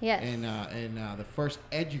 Yes. And the first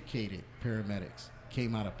educated paramedics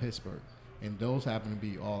came out of Pittsburgh, and those happen to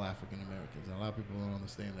be all African Americans. A lot of people don't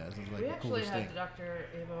understand that. It's like We the actually coolest thing. had Dr.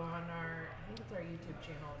 Avo on our, I think it's our YouTube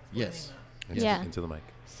channel. Yes. explaining Yeah. Into the mic.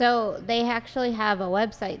 So they actually have a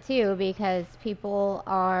website too, because people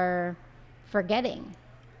are forgetting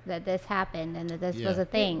that this happened and that this was Yeah. a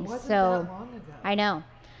thing. It wasn't So that long ago. I know.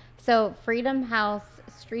 So Freedom House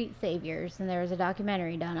Street Saviors, and there was a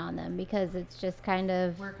documentary done on them because it's just kind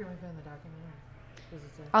of Where can we find the documentary? Does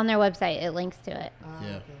it say? on their website. It links to it.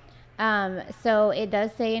 Yeah. Okay. So it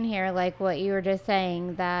does say in here, like what you were just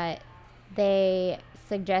saying, that they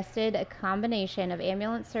suggested a combination of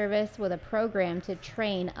ambulance service with a program to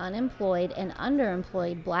train unemployed and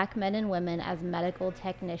underemployed black men and women as medical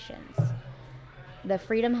technicians. The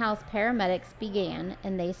Freedom House paramedics began,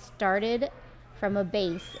 and they started from a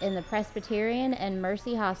base in the Presbyterian and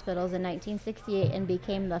Mercy hospitals in 1968 and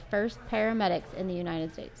became the first paramedics in the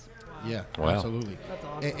United States. Yeah, Wow. absolutely. That's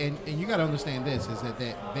awesome. And you got to understand this is that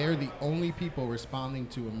they're the only people responding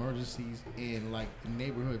to emergencies in like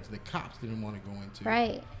neighborhoods that cops didn't want to go into.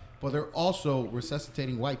 Right. But they're also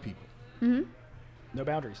resuscitating white people. No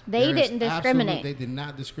boundaries. They There is didn't discriminate. They did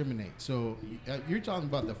not discriminate. So you're talking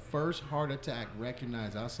about the first heart attack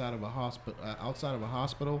recognized outside of a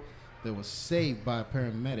hospital that was saved by a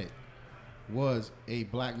paramedic was a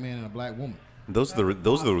black man and a black woman. Those are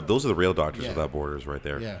the real doctors Yeah. without borders right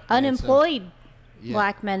there. Yeah. Unemployed yeah.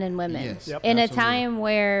 black men and women. Yes, Yep. In absolutely. a time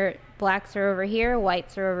where blacks are over here,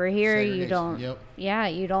 whites are over here, you Segregation, don't. yep. Yeah,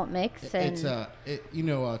 you don't mix. And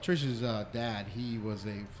It's Trish's dad. He was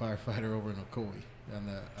a firefighter over in Ocoee on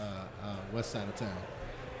the west side of town.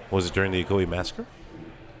 Was it during the Ocoee Massacre?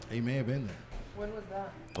 He may have been there. When was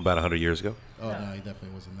that? About 100 years ago? Oh no, he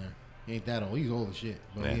definitely wasn't there. He ain't that old. He's old as shit,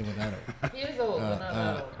 but Yeah. he ain't that old. He is old, but not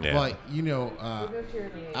that old. Yeah. But We moved here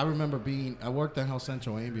in the I 80s. remember I worked at Health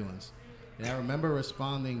Central Ambulance, and I remember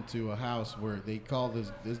responding to a house where they called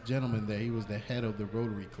this gentleman that he was the head of the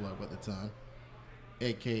Rotary Club at the time,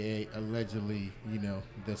 aka allegedly,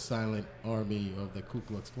 the silent army of the Ku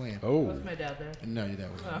Klux Klan. Oh, Was my dad there? No,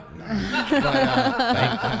 that was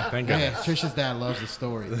thank yeah. goodness. Trisha's dad loves the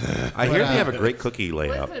story. I hear they have a great cookie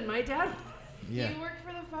layout. Listen, my dad, Yeah. he worked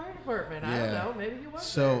for the fire department. I Yeah. don't know. Maybe he was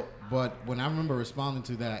So, there. but when I remember responding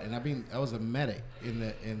to that, and I was a medic in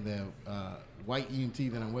the white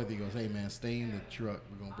EMT that I'm with. He goes, "Hey man, stay in the truck.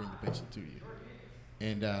 We're gonna bring the patient to you."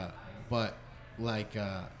 And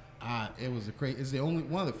it was it's the only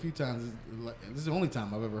one of the few times. This is the only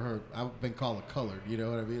time I've ever heard I've been called a colored. You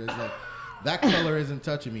know what I mean? It's like that color isn't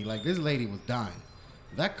touching me. Like this lady was dying.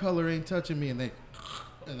 That color ain't touching me, and then.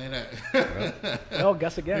 Well,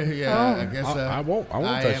 guess again. Yeah, I guess I won't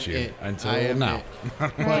touch am you it. until I am now. it.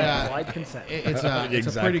 But Wide consent. it's a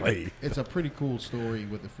Exactly. pretty cool story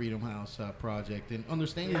with the Freedom House project, and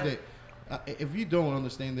understanding that if you don't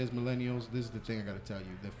understand this, millennials, this is the thing I got to tell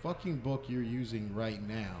you: the fucking book you're using right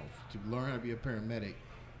now to learn how to be a paramedic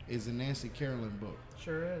is a Nancy Carolyn book.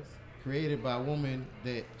 Sure is. Created by a woman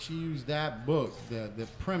that she used that book, the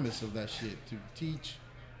premise of that shit, to teach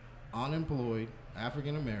unemployed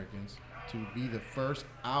African Americans to be the first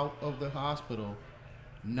out of the hospital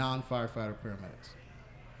non-firefighter paramedics.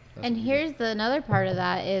 That's And what we here's another part of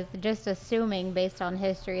that is just assuming, based on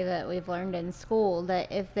history that we've learned in school,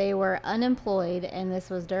 that if they were unemployed and this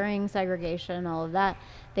was during segregation and all of that,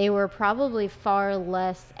 they were probably far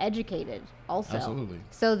less educated also. Absolutely.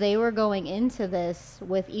 So they were going into this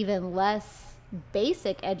with even less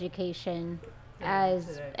basic education as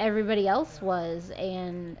today. everybody else was,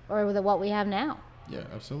 or with what we have now. did. Yeah,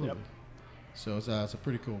 absolutely. Yep. So it's a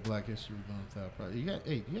pretty cool Black History Month project.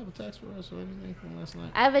 Do you have a text for us or anything from last night?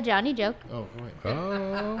 I have a Johnny joke. Oh, go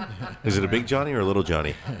ahead. Is it a big Johnny or a little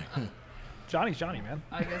Johnny? Johnny's Johnny, man.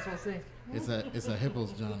 I guess we'll see. It's a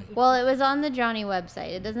Hippos Johnny. Well, it was on the Johnny website.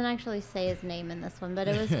 It doesn't actually say his name in this one, but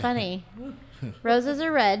it was funny. Roses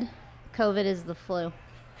are red. COVID is the flu.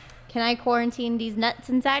 Can I quarantine these nuts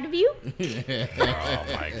inside of you? Oh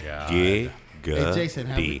my god. Hey, Jason,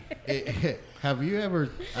 have you ever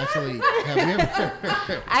actually?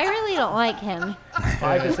 I really don't like him.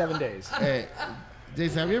 5 to 7 days. Hey,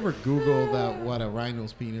 Jason, have you ever Googled what a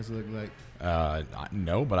rhino's penis look like?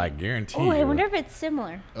 No, but I guarantee Oh, you. I wonder if it's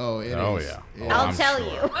similar. Oh, it is. Oh, yeah. It Oh, is. I'll I'm tell sure.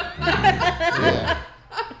 you. Yeah.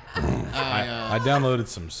 I downloaded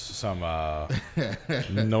some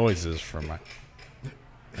noises from my.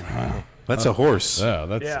 That's a horse. Yeah,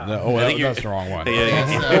 that's Yeah. that's the wrong one.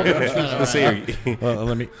 Yeah, let's see.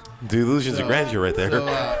 Let me. Delusions of grandeur right there. So,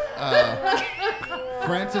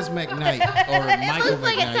 Francis McKnight or It Michael looks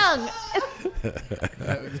like a McKnight.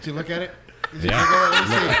 tongue. Did you look at it? Did you Yeah. look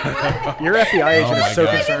at it? Your FBI agent my is so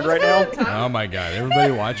God. concerned right now. Oh my god!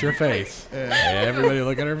 Everybody, watch your face. Everybody,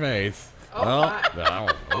 look at her face.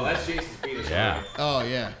 That's Jason's penis. Yeah. Oh,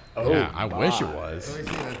 yeah. Yeah. I wish it was. Let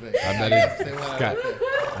me see that thing. I bet it's got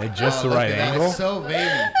just the Look right at that. angle. It's so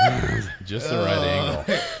veiny. Just the right angle.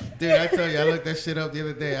 Dude, I tell you, I looked that shit up the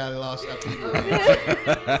other day. I peed my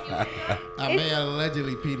pants. I may have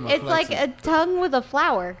allegedly peed my It's like flexor. a tongue with a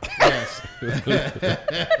flower. Yes. And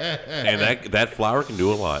that flower can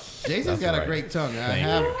do a lot. Jason's That's got a right. great tongue. I Thank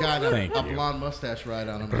have you. got Thank a you. blonde mustache right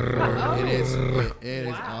on him before. It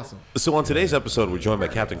is awesome. So on today's episode, we're joined by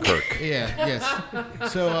Captain Kirk. Yeah, yes.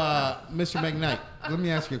 So, Mr. McKnight, let me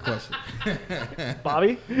ask you a question.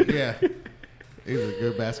 Bobby? Yeah. He's a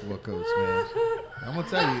good basketball coach, man. I'm gonna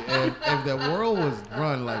tell you, if the world was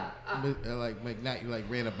run like McKnight, like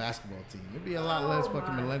ran a basketball team, there'd be a lot less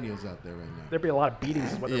fucking millennials out there right now. There'd be a lot of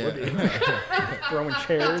beatings, is what there would be. Throwing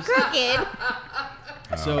chairs. Crooked.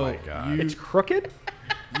 So my God. It's crooked?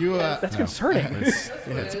 you That's concerning.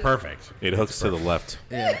 It's perfect. It hooks to the left.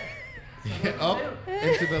 yeah. Up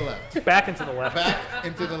and to the left. Back into the left. Back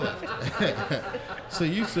and to the left. So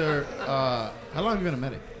you, sir, how long have you been a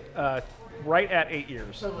medic? Right at 8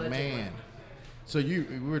 years. Man. So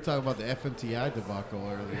we were talking about the FMTI debacle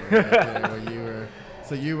earlier. Right there,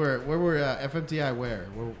 where were FMTI where?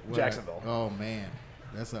 Jacksonville. Oh man.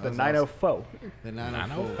 That's The 904. The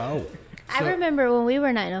 904. I remember when we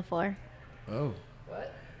were 904. Oh.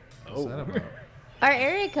 What? What's that about? Our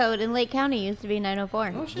area code in Lake County used to be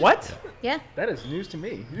 904. Oh, shit. What? Yeah. That is news to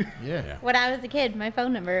me. Yeah. When I was a kid, my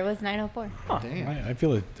phone number was 904. Damn. I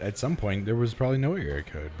feel it, at some point there was probably no area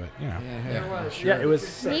code, but you know, There was. Yeah, it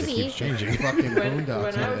was. Maybe. keeps changing. Fucking When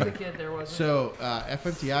boondocks. I was a man. kid, there wasn't. So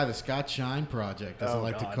FMTI, the Scott Shine Project, as I Oh,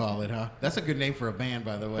 like God. to call it, huh? That's a good name for a band,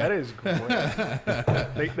 by the way. That is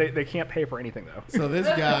great. they can't pay for anything, though. So this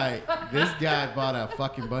guy bought a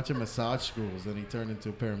fucking bunch of massage schools and he turned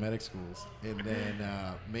into paramedic schools and then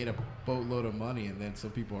made a boatload of money and then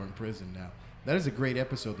some people are in prison now. That is a great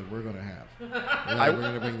episode that we're gonna have. We're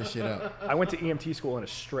gonna bring this shit up. I went to EMT school in a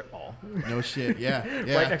strip mall. No shit. Yeah.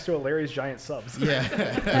 Right next to a Larry's Giant Subs. Yeah.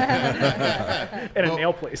 And a Well,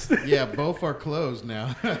 nail place. Yeah. Both are closed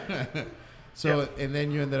now. So and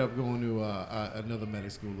then you ended up going to another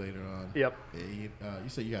medic school later on. Yep. You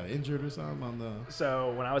said you got injured or something on the.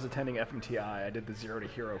 So when I was attending FMTI, I did the Zero to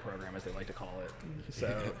Hero program, as they like to call it.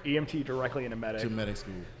 So EMT directly into medic. To medic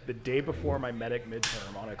school. The day before my medic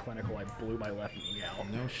midterm on a clinical, I blew my left knee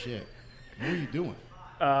out. No shit. What were you doing?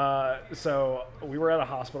 So we were at a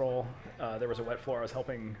hospital. There was a wet floor. I was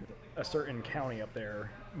helping a certain county up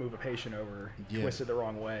there move a patient over, Yeah. twisted the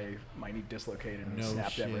wrong way. My knee dislocated and No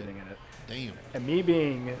snapped shit. everything in it. Damn. And me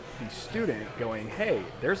being the student going, hey,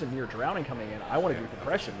 there's a near drowning coming in. I want to do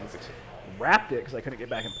compressions. Wrapped it because I couldn't get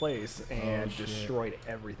back in place and shit. destroyed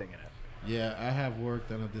everything in it. Yeah, I have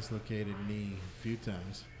worked on a dislocated knee a few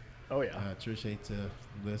times. Oh, yeah. Trish hate to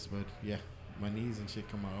list, but yeah, my knees and shit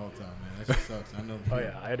come out all the time, man. That shit sucks. I know. The Oh, feeling.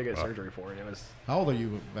 yeah. I had to get surgery for it. It was, How old are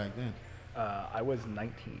you back then? I was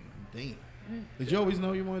 19. Damn. Did you always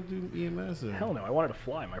know you wanted to do EMS? Or? Hell no. I wanted to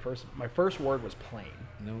fly. My first word was plane.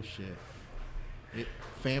 No shit.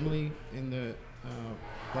 Family in the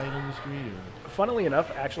flight industry? Or? Funnily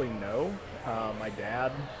enough, actually, no. My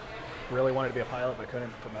dad really wanted to be a pilot, but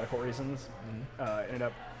couldn't for medical reasons. Ended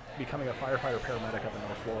up becoming a firefighter paramedic up in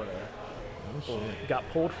North Florida. No shit. Got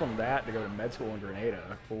pulled from that to go to med school in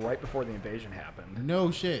Grenada right before the invasion happened.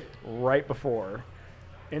 No shit. Right before.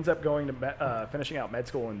 Ends up going to finishing out med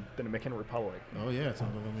school in the Dominican Republic. Oh yeah, it's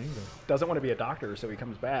Santo Domingo. Doesn't want to be a doctor, so he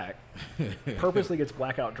comes back. Purposely gets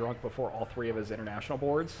blackout drunk before all three of his international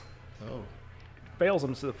boards. Oh, Fails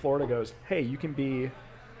him, so Florida goes, hey, you can be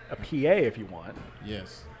a PA if you want.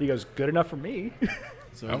 yes. He goes, good enough for me.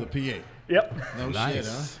 So the PA. Yep. No shit, huh?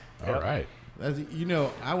 Nice. All Yep. right. That's,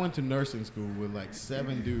 I went to nursing school with like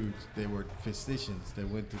 7 dudes. They were physicians that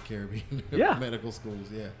went to Caribbean Yeah. medical schools.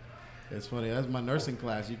 Yeah, it's funny. That's my nursing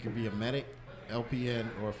class. You could be a medic, LPN,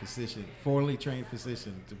 or a physician, formally trained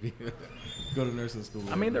physician to be go to nursing school.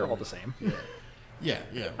 I mean, they're all the same. Yeah.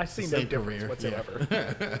 I see no Same difference career, whatsoever.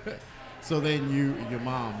 yeah. So then your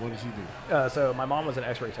mom, what did she do? So my mom was an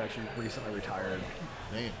X-ray tech. She recently retired.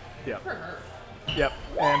 Damn. Yep. Yep.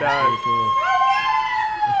 And Pretty cool.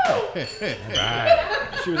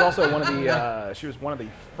 she was also one of the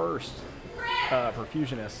first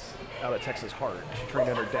perfusionists out at Texas Heart. She trained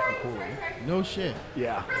under Denton Cooley. No shit.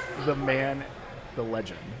 Yeah. The man, the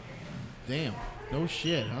legend. Damn. No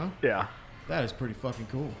shit, huh? Yeah. That is pretty fucking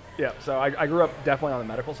cool. Yeah. So I grew up definitely on the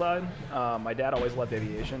medical side. My dad always loved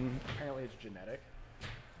aviation. Apparently it's genetic.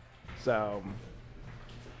 So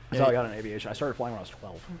that's how I got into aviation. I started flying when I was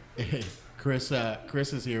 12. Hey, Chris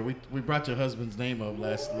is here. We brought your husband's name up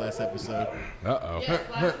last episode. Uh-oh. Yes,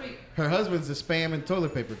 last week. Her husband's a spam and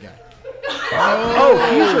toilet paper guy. Oh,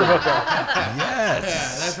 he's your hookup. Yeah,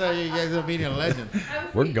 Yes. that's how you guys are meeting a legend.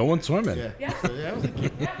 We're going swimming. Yeah. So that was a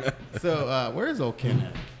kid. So where's old Ken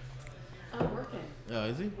at? I'm working. Oh,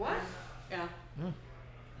 is he? What? Yeah. Oh,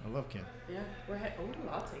 I love Ken. Yeah. We're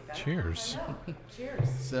oh, I'll take that. Cheers. No. Cheers.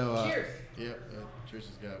 So Cheers. Yep. Trish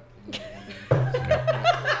has got one.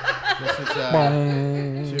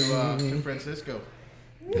 This is to Francisco.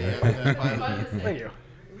 Yeah, Thank you.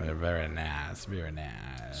 Very nice. Very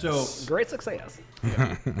nice. so Great success.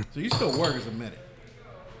 you still work as a medic?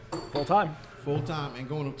 Full time. full time and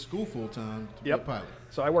going to school full time to Yep. be a pilot.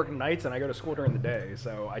 So I work nights and I go to school during the day.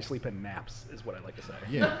 So I sleep in naps, is what I like to say.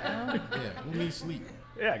 Yeah, Who needs sleep?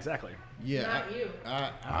 Yeah, exactly. Yeah, Not you.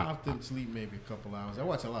 I often sleep maybe a couple hours. I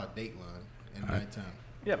watch a lot of Dateline at nighttime.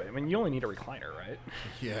 Yeah, but I mean, you only need a recliner, right?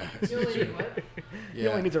 Yeah, You only need what? You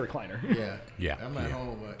only need a recliner. yeah, Yeah, I'm at yeah.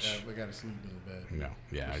 home, but I got to sleep in the bed. No,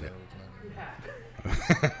 yeah, I Just get. have a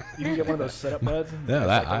recliner. You can get one of those sit-up beds. Yeah,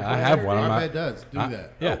 that I have one. Our I'm not- bed does do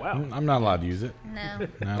that. Yeah, Oh, wow. I'm not allowed to use it. No.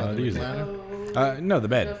 Not allowed to use it. Recliner? No, the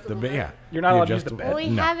bed. The bed. Yeah. You're not allowed to use the adjustable- bed. Well, we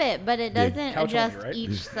No. have it, but it doesn't Couch adjust only, right?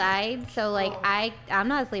 each side. So like I'm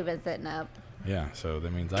not sleeping sitting up. Yeah, so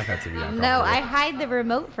that means I have to be uncomfortable. No, I hide the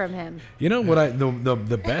remote from him. You know what?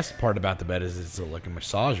 The best part about the bed is it's like a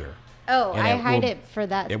massager. Oh, And I it hide will- it for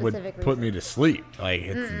that It would specific put reason. me to sleep. Like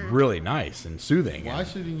it's really nice and soothing. Why and-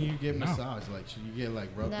 shouldn't you get massage? Like, should you get like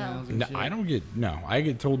rub downs and No, shit? I don't get I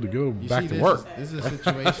get told to go You back see, to this work. This is a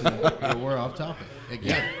situation where we're off topic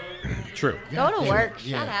again. True. Go God to damn work. it. Shut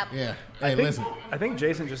Yeah, up. Yeah. Hey, listen. I think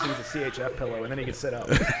Jason just needs a CHF pillow and then he can sit up.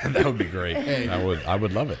 That would be great. Hey. I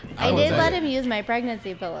would love it. I was did at let it. him use my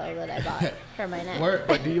pregnancy pillow that I bought for my neck.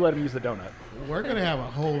 But do you let him use the donut? We're gonna have a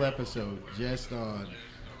whole episode just on.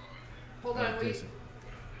 Hold on, we Jason.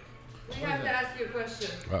 have to ask you a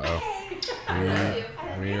question.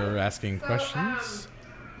 We are asking So, questions.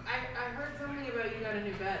 I heard something about you got a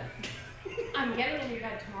new bed. I'm getting a new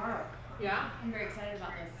bed tomorrow. Yeah? I'm very excited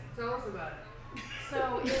about this. Tell us about it.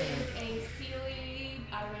 So it is a Sealy,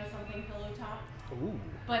 I don't know, something pillow top, Ooh.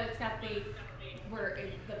 but it's got the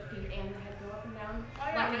the feet and the head go up and down, Oh,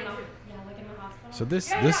 yeah, like in me the too. like in the hospital. So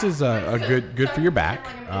this is a good for your back.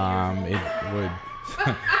 It would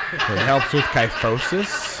it helps with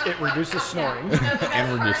kyphosis It reduces snoring.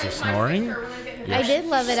 and reduces snoring. I did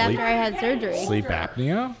love it after I had surgery. Sleep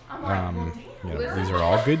apnea. These are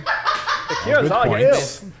all good. Here's Good all you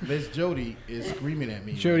points. Miss Jody is screaming at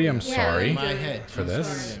me. Jody, I'm Yeah. sorry In my head for she's this.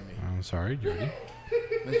 screaming at me. I'm sorry, Jody.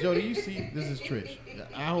 Miss Jody, you see, this is Trish.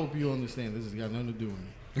 I hope you understand. This has got nothing to do with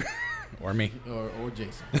me Or me. or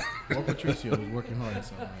Jason or Patricio, who's working hard at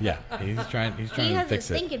something. Yeah, he's trying He to has a fix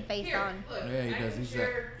it. stinking face on. Yeah, he does.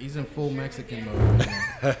 He's in full Mexican mode.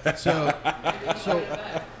 Right now.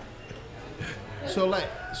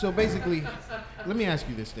 So basically, let me ask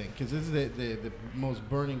you this thing, because this is the most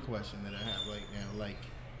burning question that I have right now. Like,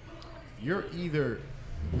 you're either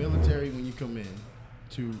military when you come in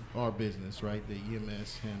to our business, right? The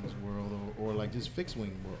EMS, HEMS world, or like just fixed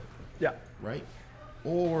wing world, Yeah. right?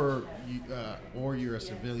 Or you're a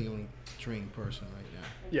civilian trained person right now.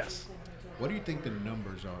 Yes. What do you think the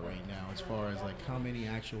numbers are right now as far as like how many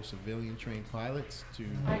actual civilian trained pilots to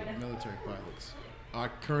military pilots are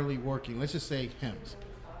currently working? Let's just say HEMS,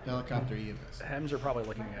 helicopter EMS. HEMS are probably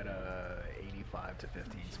looking at a 85 to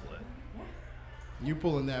 15 split. You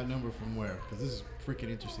pulling that number from where? Because this is freaking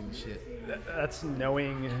interesting shit. That's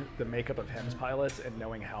knowing the makeup of HEMS pilots and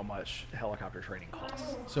knowing how much helicopter training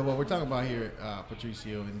costs. So what we're talking about here,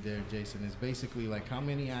 Patricio and there, Jason, is basically like how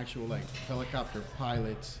many actual like helicopter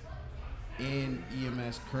pilots in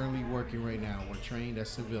EMS currently working right now were trained as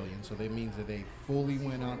civilians. So that means that they fully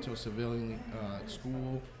went out to a civilian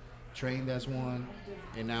school, trained as one,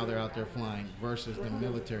 and now they're out there flying versus the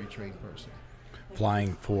military trained person.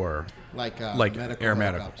 Flying for Like medical air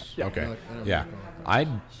medical. helicopters. Okay. Medical Yeah. helicopters. I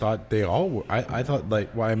thought they all were. I thought like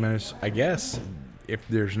I guess if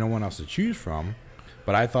there's no one else to choose from,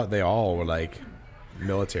 but I thought they all were like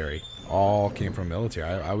military. All came from military.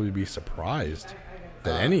 I would be surprised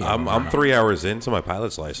that any. of them I'm are 3 hours into my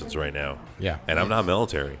pilot's license right now. Yeah. and I'm not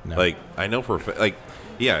military. No. Like I know for a like,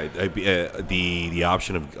 yeah, the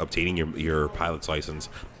option of obtaining your pilot's license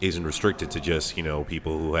isn't restricted to just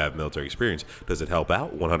people who have military experience. Does it help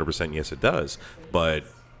out? 100%, yes, it does. But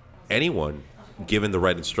anyone, given the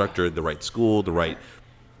right instructor, the right school, the right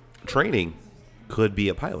training, could be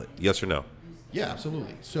a pilot. Yes or no? Yeah,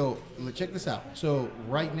 absolutely. So check this out. So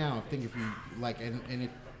right now, I think if you like, and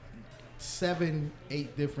it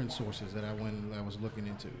 7-8 different sources that I was looking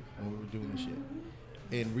into when we were doing this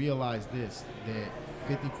shit, and realized this, that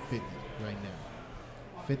 50-50 right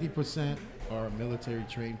now. 50% are military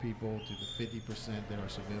trained people to the 50% that are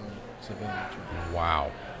civilian trained.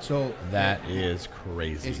 Wow. So That is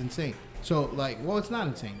crazy. it's insane. So it's not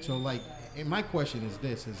insane. So and my question is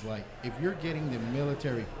this: is like, if you're getting the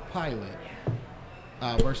military pilot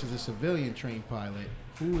versus a civilian trained pilot,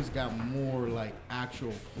 who has got more like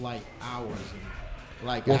actual flight hours and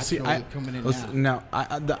like Well, actually see, I coming in listen, now?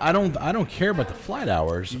 now I don't care about the flight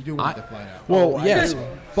hours. You do want the flight hours. Well, Oh, I yes, do.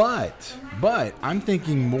 but I'm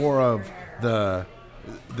thinking more of the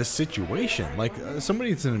situation. Like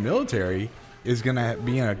somebody that's in the military is gonna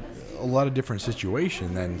be in a lot of different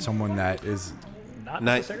situation than someone that is. Not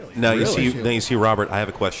Now, necessarily. now you Really? see, Robert. I have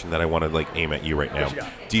a question that I want to aim at you right now. you got?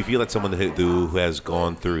 Do you feel that someone who has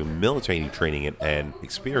gone through military training and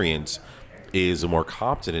experience is a more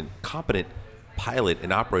competent pilot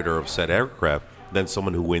and operator of said aircraft than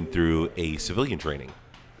someone who went through a civilian training?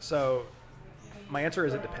 So, my answer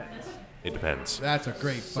is it depends. It depends. That's a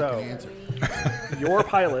great fucking answer. Your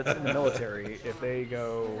pilots in the military, if they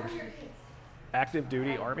go active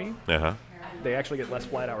duty Army, they actually get less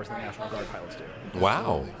flight hours than the National Guard pilots do.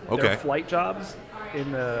 Wow. Okay. Their flight jobs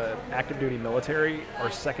in the active duty military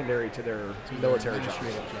are secondary to their military jobs.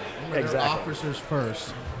 Exactly. Officers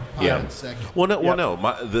first, Yeah. pilots second. Well, no.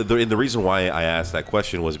 The reason why I asked that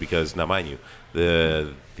question was because, now mind you,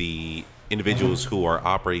 the individuals who are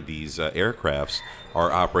operating these aircrafts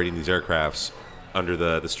are operating these aircrafts under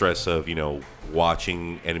the stress of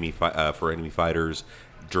watching enemy fighters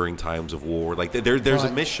during times of war. Like there's a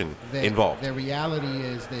But mission the- involved. The reality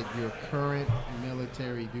is that your current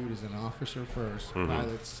military dude is an officer first,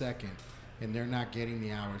 pilot second, and they're not getting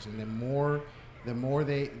the hours. And the more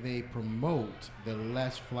they promote, the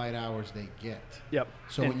less flight hours they get. Yep.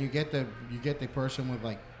 So when you get the person with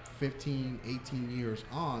like 15, 18 years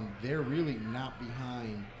on, they're really not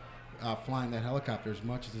behind flying that helicopter as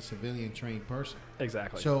much as a civilian trained person.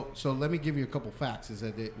 Exactly. So let me give you a couple facts. Is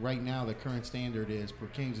that right now the current standard is per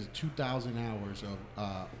Kings is 2,000 hours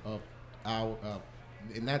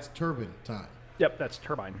and that's turbine time. Yep, that's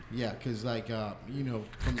turbine. Yeah, because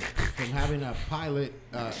from having a pilot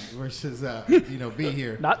versus be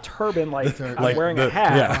here. Not turbine like I'm Like wearing a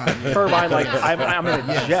hat. Yeah. Turbine like I'm in a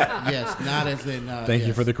Yes, jet. yes, not as in. Thank you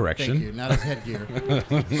yes, for the correction. Thank you, not as headgear.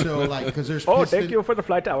 So because there's. Oh, piston- thank you for the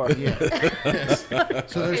flight tower. Yeah. Yes.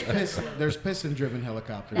 So there's piston-driven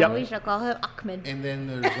helicopters. Now right? we shall call him Ahmed. And then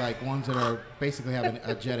there's like ones that are basically having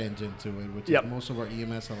a jet engine to it, which Yep. is most of our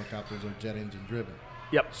EMS helicopters are jet engine driven.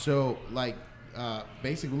 Yep. So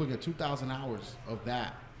basically, look at 2,000 hours of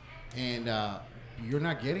that, and you're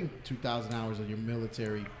not getting 2,000 hours of your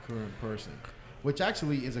military current person, which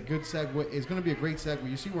actually is a good segue. It's going to be a great segue.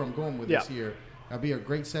 You see where I'm going with this here. That'll be a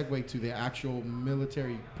great segue to the actual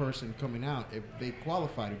military person coming out if they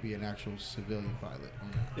qualify to be an actual civilian pilot. Or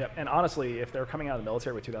not. Yep. And honestly, if they're coming out of the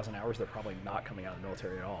military with 2,000 hours, they're probably not coming out of the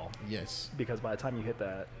military at all. Yes. Because by the time you hit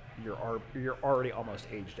that, you're already almost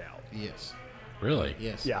aged out. Yes. Really?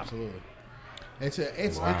 Yes. Yeah. Absolutely.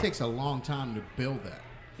 It takes a long time to build that.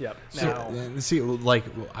 Yep.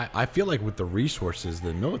 I feel like with the resources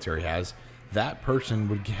the military has, that person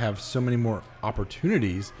would have so many more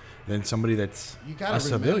opportunities than somebody that's You a got to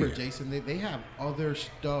civilian. remember, Jason, they have other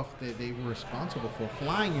stuff that they were responsible for.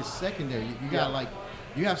 Flying is secondary. You got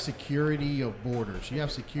you have security of borders. You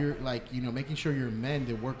have making sure your men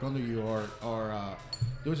that work under you are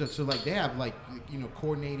they have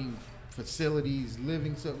coordinating facilities,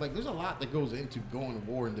 living stuff. Like there's a lot that goes into going to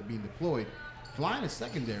war and to being deployed. Flying is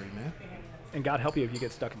secondary, man. And God help you if you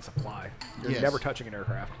get stuck in supply. You're Yes. never touching an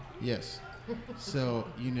aircraft. Yes. So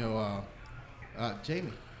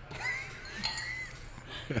Jamie.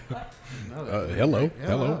 Hello.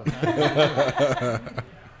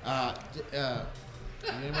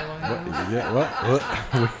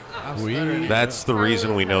 That's the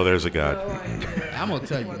reason we know there's a God. I'm gonna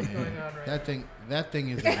tell you, man. That thing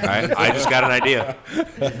is I just got an idea.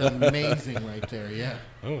 it's amazing right there. Yeah.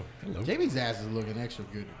 Oh, hello. Jamie's ass is looking extra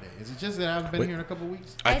good today. Is it just that I haven't been here in a couple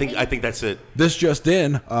weeks? I think that's it. This just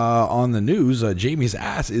in on the news. Jamie's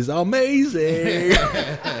ass is amazing.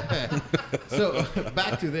 So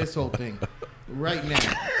back to this whole thing. Right now.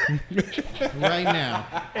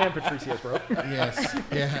 And Patricia's broke. Yes.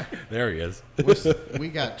 Yeah. There he is. We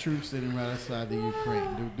got troops sitting right outside the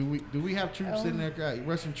Ukraine. Do we have troops sitting there?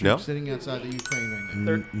 Russian troops No. sitting outside the Ukraine right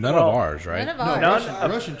now? None of ours, right? None of No, ours.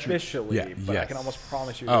 Russian troops. Officially, Yeah, but I yes. can almost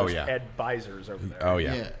promise you Oh, there's yeah. advisors over there. Oh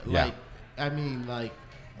yeah. Yeah. Like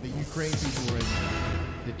the Ukraine people were in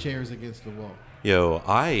the chairs against the wall. Yo,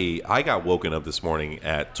 I got woken up this morning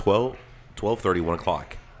at 12:30, 1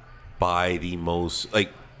 o'clock by the most,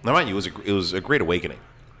 now mind you, it was a great awakening.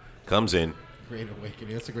 Comes in, Great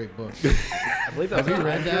Awakening. That's a great book. I believe that's Have you the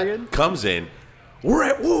read time that? period. comes in. We're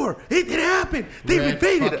at war. It happened. They've Red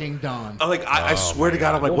invaded. fucking dawn. I swear to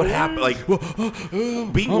God, I'm like, what happened? Like,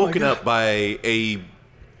 being woken up by a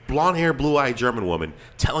blonde-haired, blue-eyed German woman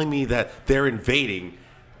telling me that they're invading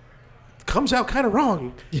comes out kind of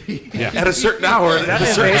wrong at a certain hour at a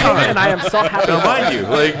certain time. And I am so happy. Now, mind you,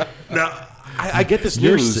 now I get this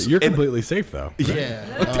You're news. you're and- completely safe though. Yeah.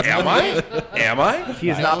 Am I? Am I? He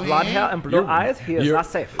is not blonde hair and blue eyes. He is not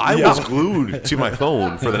safe. I was glued to my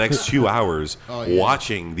phone for the next 2 hours Oh, yeah.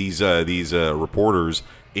 watching these reporters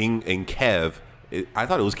in Kiev I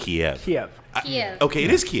thought it was Kiev. Kiev. Kiev. Okay,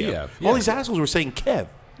 it is Kiev. Kiev, All yeah. these assholes were saying Kiev.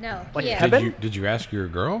 No, Like Kiev. heaven? Did you ask your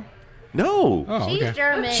girl? No. Oh, She's okay.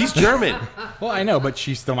 German. She's German. Well, I know, but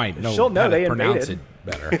she still might know She'll know how they to pronounce invaded. it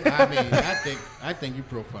better. I mean, I think you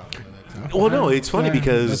profiled her that time. Well, no, it's funny Yeah,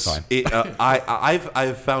 because that's fine.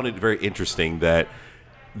 I've found it very interesting that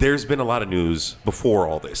there's been a lot of news before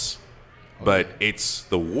all this, but it's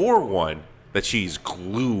the war one that she's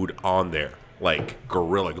glued on there like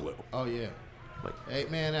Gorilla Glue. Oh yeah. Like- Hey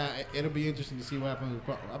man, it'll be interesting to see what happens.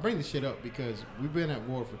 I bring this shit up because we've been at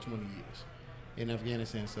war for 20 years in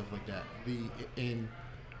Afghanistan and stuff like that.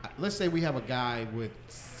 Let's say we have a guy with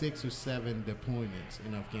 6 or 7 deployments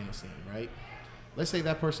in Afghanistan, right? Let's say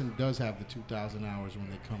that person does have the 2,000 hours when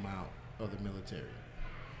they come out of the military.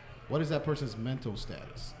 What is that person's mental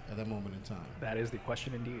status at that moment in time? That is the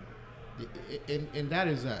question indeed. And that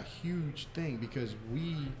is a huge thing because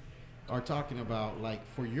we are talking about, like,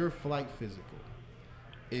 for your flight physical,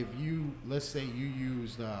 if you, let's say you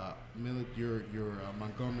used your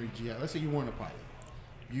Montgomery GI, let's say you weren't a pilot,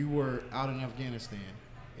 you were out in Afghanistan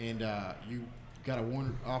and you got a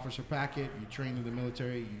warrant officer packet, you trained in the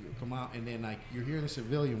military, you come out, and then like you're here in the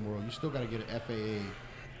civilian world, you still got to get an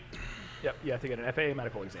FAA. Yep, you have to get an FAA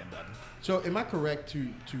medical exam done. So am I correct to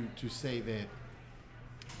say that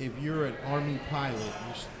if you're an Army pilot,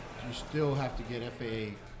 you still have to get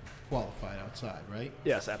FAA qualified outside, right?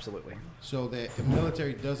 Yes, absolutely. So that the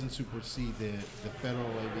military doesn't supersede the Federal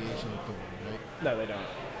Aviation Authority, right? No, they don't.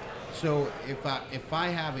 So if I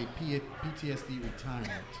have a PTSD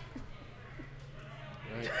retirement,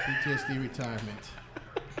 right? PTSD retirement.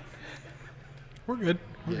 We're good.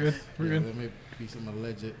 We're Yes. good. We're Yeah, good. There may be some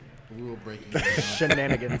alleged rule breaking,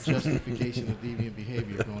 Shenanigans. justification of deviant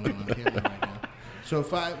behavior going on camera right now. So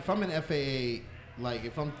if I'm an FAA, like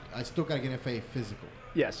I still got to get an FAA physical.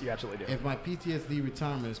 Yes, you absolutely do. If my PTSD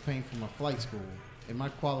retirement is paying for my flight school, am I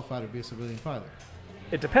qualified to be a civilian pilot?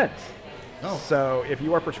 It depends. Oh. So if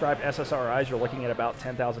you are prescribed SSRIs, you're looking at about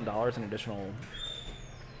 $10,000 in additional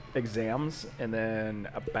exams, and then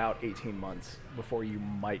about 18 months before you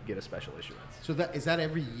might get a special issuance. So is that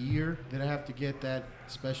every year that I have to get that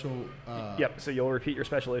special? Yep. So you'll repeat your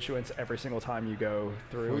special issuance every single time you go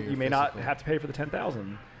For through. your You may not physical. have to pay for the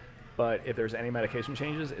 10,000, but if there's any medication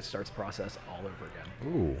changes, it starts the process all over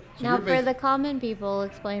again. Ooh. So Now, you're for basi- the common people,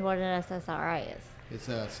 explain what an SSRI is. It's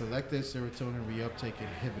a selective serotonin reuptake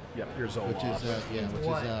inhibitor. Yep, your Zoloft. Which is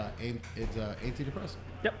What? it's antidepressant.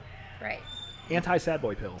 Yep. Right. Anti-sad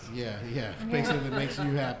boy pills. Yeah. Basically, it makes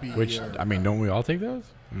you happy. Which you're- I mean, don't we all take those?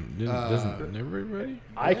 Doesn't everybody?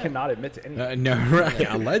 I cannot admit to anything. No, right?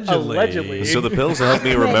 Allegedly. Allegedly. So the pills that help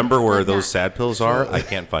me remember where those sad pills are, I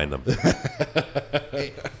can't find them.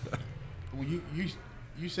 Hey, well,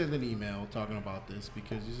 you send an email talking about this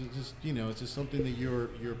because it's just it's just something that you're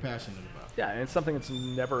passionate about. Yeah, and it's something that's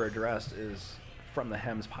never addressed is from the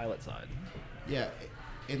HEMS pilot side. Yeah,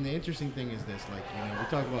 and the interesting thing is this, like, we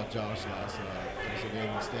talked about Josh last episode, and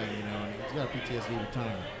and he's got a PTSD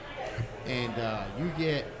retirement, and you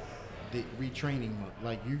get the retraining month,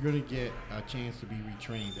 like you're gonna get a chance to be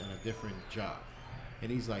retrained on a different job,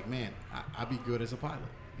 and he's like, man, I'd be good as a pilot,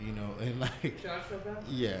 and like,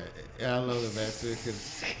 yeah, I love the man too,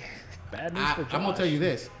 because Bad news for Josh. I'm gonna tell you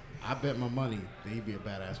this, I bet my money that he'd be a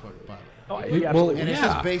badass fucking pilot. Oh, Well, he absolutely And would. it's Yeah.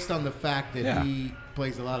 just based on the fact that Yeah. he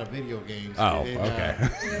plays a lot of video games. Oh, and,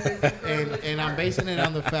 okay. and I'm basing it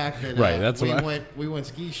on the fact that Right, that's what we went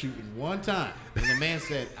ski shooting one time, and the man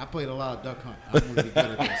said, "I played a lot of duck hunt. I'm gonna be good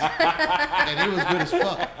at this," and he was good as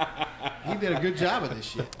fuck. He did a good job of this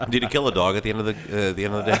shit. Did he kill a dog at the end of the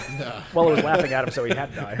day? Well, it was laughing at him, so he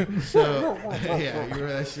had to die. So yeah, you remember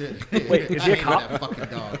that shit? Wait, is he I a hated cop? That fucking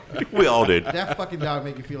dog. We all did. That fucking dog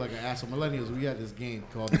make you feel like an asshole. Millennials, we had this game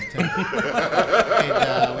called Nintendo,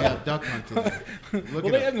 and we have duck hunting. Look Well,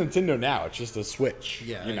 it they up. have Nintendo now. It's just a Switch.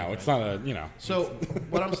 Yeah, It's not a So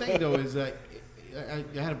what I'm saying though is I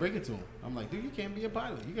had to break it to him. I'm like, dude, you can't be a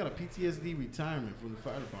pilot. You got a PTSD retirement from the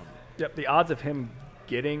fire department. Yep, the odds of him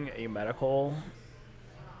getting a medical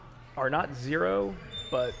are not zero,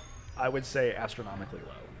 but I would say astronomically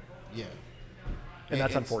low. Yeah, And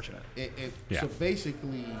that's it's- unfortunate. Yeah. So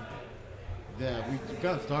basically, we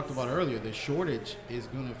kind of talked about earlier, the shortage is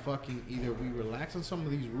gonna fucking either we relax on some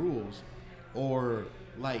of these rules, or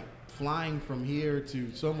like flying from here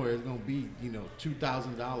to somewhere is gonna be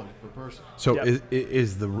 $2,000 per person. So Yep.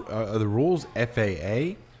 is the are the rules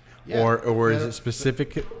FAA, Yeah, or is yeah, it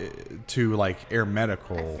specific to like air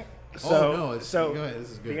medical? So, no, it's- so go ahead,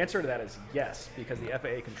 this is good. the answer to that is yes, because the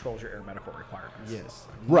FAA controls your air medical requirements. Yes.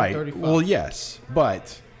 Right. 135. Well, yes,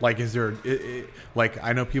 but like, is there like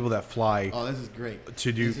I know people that fly Oh, this is great.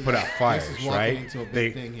 to do This is- put out fires, this is walking right? into a They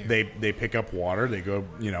big thing here. they pick up water, they go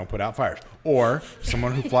put out fires, or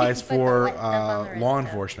someone who flies Put the for wet stuff on the red law stuff.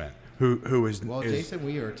 enforcement who is Well, is Jason,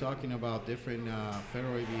 we are talking about different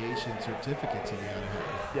federal aviation certificates that you gotta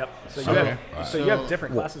have. Yep. So you Okay. have So- you have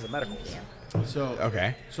different classes of medicals. So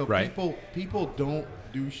Okay, So right. people don't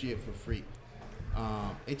do shit for free.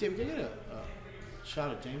 Hey Jim, can you get a shot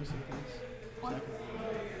of Jameson, please? Second.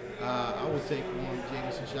 I will take one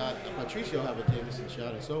Jameson shot. Patricia will have a Jameson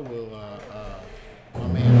shot, and so will my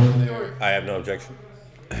man over there. I have no objection.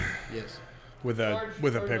 Yes. with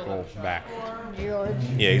a pickle back George.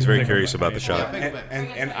 Yeah, he's very curious about the shot.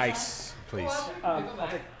 and ice, please. I'll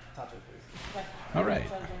take tachos, please. All right,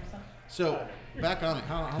 So back on it.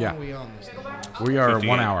 How Yeah. long are we on this thing? we are 58.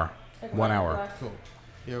 1 hour. 1 hour. Cool.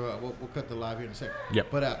 Yeah, we'll cut the live here in a second. Yep.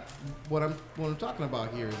 But what I'm talking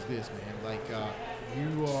about here is this, man. Like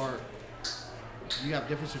you have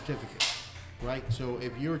different certificates, right? So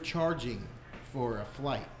if you're charging for a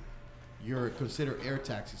flight, you're considered air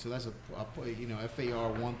taxi. So that's a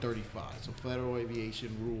FAR 135. So Federal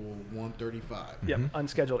Aviation Rule 135. Yep.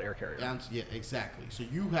 Unscheduled air carrier. Yeah, exactly. So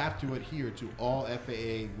you have to adhere to all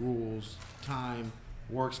FAA rules, time,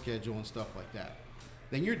 work schedule, and stuff like that.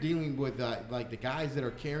 Then you're dealing with like the guys that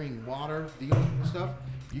are carrying water, dealing with stuff.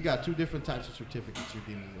 You got two different types of certificates you're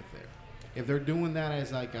dealing with there. If they're doing that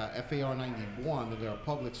as like a FAR 91, then they're a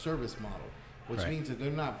public service model, which Right. means that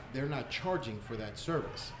they're not charging for that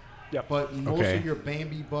service. Yep. But most Okay. of your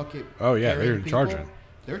Bambi bucket, Oh, yeah, carrying they're people, charging.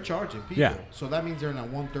 They're charging people. Yeah. So that means they're in a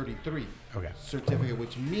 133 Okay. certificate,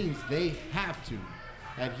 which means they have to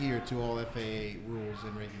adhere to all FAA rules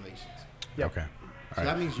and regulations. Yep. Okay. So All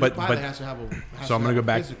that right. means your pilot has to have a. So I'm gonna go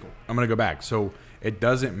back. Physical. I'm gonna go back. So it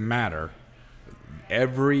doesn't matter.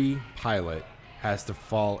 Every pilot has to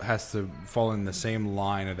fall in the same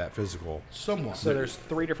line of that physical. Somewhat. So there's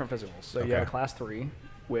 3 different physicals. So you have Okay. class 3,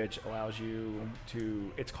 which allows you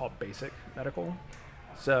to, it's called basic medical.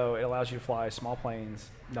 So it allows you to fly small planes,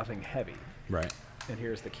 nothing heavy. Right. And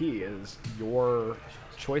here's the key is your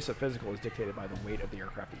choice of physical is dictated by the weight of the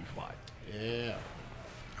aircraft that you fly. Yeah.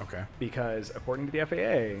 Okay. Because according to the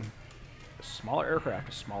FAA, smaller aircraft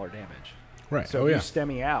is smaller damage. Right. So Oh, if yeah. you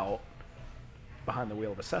STEMI out behind the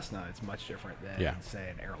wheel of a Cessna, it's much different than, Yeah. say,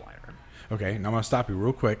 an airliner. Okay. Now I'm gonna stop you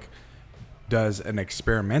real quick. Does an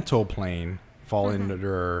experimental plane fall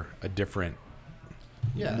under a different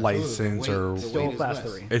Yeah. license or- Still class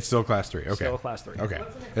 3. It's still class 3. Okay. Still class 3. Okay.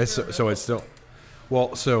 So it's still.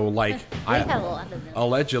 Well, so like had a lot of them.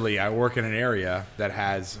 allegedly, I work in an area that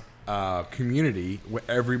has a community where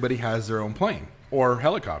everybody has their own plane or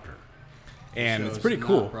helicopter, and it's pretty not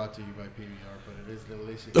cool. Brought to you by PBR, but it is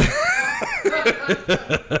delicious.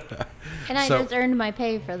 And I So- just earned my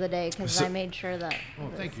pay for the day because So- I made sure that. Oh,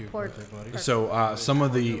 it thank was you, poured- birthday buddy. So some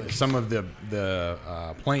of the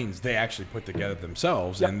planes they actually put together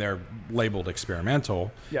themselves, Yep. and they're labeled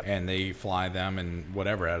experimental, Yep. and they fly them and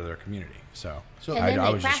whatever out of their community. So, So- And then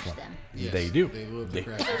they was just crash wondering. them. Yes, They do. They love to They,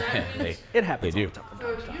 crash. they, It happens They all do. the time. So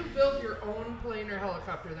if you build your own plane or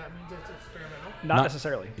helicopter, that means it's experimental. Not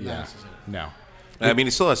necessarily. Yeah. necessary. No. I mean,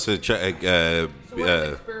 it still has to check. So what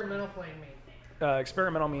does experimental plane mean?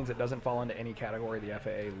 Experimental means it doesn't fall into any category the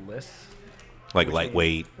FAA lists. Like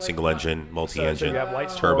lightweight, single engine, So multi-engine, you have light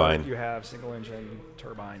sport, turbine. you have single engine,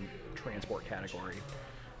 turbine, transport category.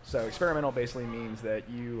 So experimental basically means that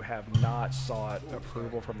you have not sought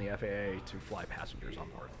approval from the FAA to fly passengers on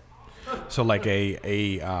board. So like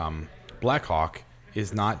a Black Hawk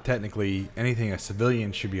is not technically anything a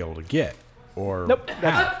civilian should be able to get or Nope,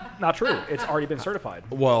 that's not true. It's already been certified.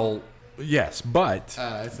 Well, yes, but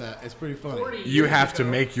It's pretty funny. you have to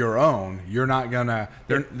make your own. You're not gonna.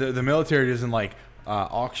 The military doesn't like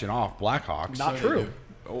auction off Black Hawks. Not they true.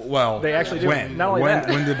 Well, They actually do. When? Not only when, that.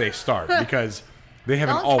 when did they start? Because they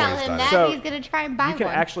haven't Don't always tell him done that. it. So, He's gonna try and buy You can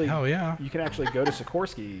one. actually, Hell yeah. you can actually go to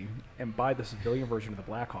Sikorsky and buy the civilian version of the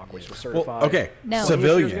Black Hawk, which was Well, certified. okay, No. years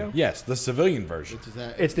civilian. ago? Yes, the civilian version. Which is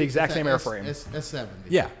that, It's the exact same that airframe. S70.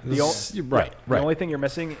 Yeah, right, The only right. thing you're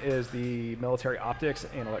missing is the military optics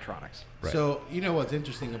and electronics. Right. So you know what's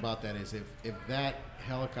interesting about that is if that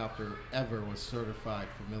helicopter ever was certified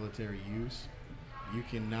for military use, you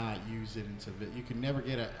cannot use it in civil. You can never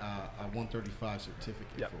get a 135 certificate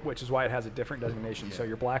Yeah, for it. which is why it has a different designation. So Yeah.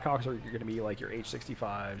 your Blackhawks are going to be like your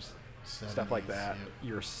H-65s, stuff like 70s, that. yep.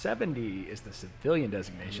 Your 70 is the civilian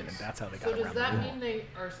designation, and Yes. that's how they got So around does the that rule. mean they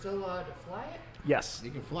are still allowed to fly it? Yes.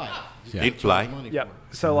 You can fly it. You just Yeah. gotta You'd fly. charge money Yep. for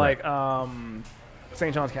it. So Right. like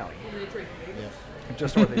St. Johns County, Yeah.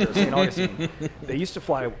 just north of St. Augustine. They used to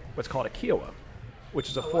fly what's called a Kiowa, which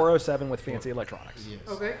is a 407 with fancy electronics. Yes.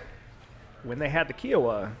 Okay. When they had the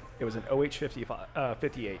Kiowa, it was an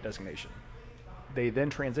OH-58 designation. They then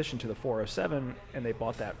transitioned to the 407, and they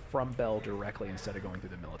bought that from Bell directly instead of going through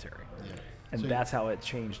the military. Yeah. And So- that's how it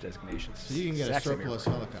changed designations. So you can get a Exact same surplus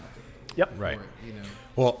airplane. helicopter. Yep. Right. For it, you know.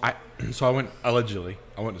 Well, I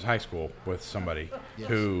went to high school with somebody Yes.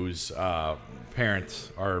 whose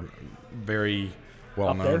parents are very well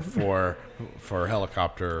Up known there? for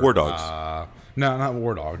helicopter War dogs. No, not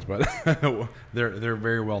war dogs, but they're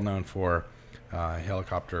very well known for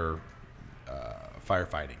helicopter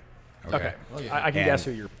firefighting. Okay. Oh, yeah. I can And- guess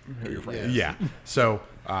who your friend Yeah. So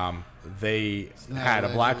they It's not had a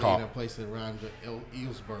allegedly Black in Hawk. a place that rhymes with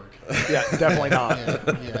Eelsburg. Yeah, definitely not.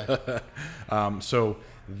 Yeah. So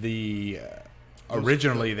the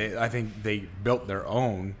originally I think they built their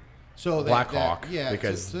own. So Black Hawk, yeah,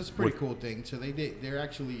 because so that's a pretty with- cool thing. So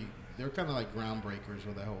they're kind of like groundbreakers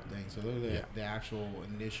with the whole thing. So they're the actual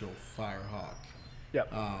initial Firehawk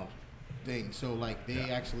Yep. thing. So like they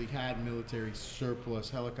actually had military surplus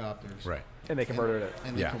helicopters, Right. And they converted it.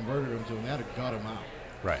 and they Yeah. converted them to them. They had to gut them out.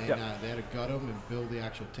 Right. And Yep. they had to gut them and build the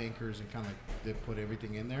actual tankers and kind of they put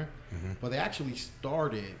everything in there. Mm-hmm. But they actually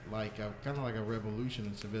started like kind of like a revolution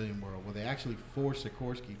in civilian world where they actually forced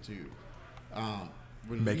Sikorsky to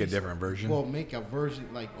Make a different version? Well, make a version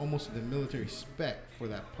like almost the military spec for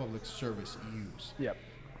that public service use. Yep.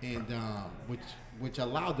 And which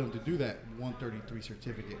allowed them to do that 133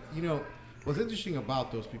 certificate. You know, what's interesting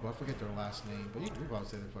about those people, I forget their last name, but you can probably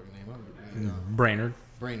say their fucking name. I don't really know. Brainerd.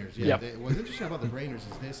 Brainers, yeah. Yep. What's interesting about the Brainers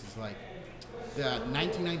is like the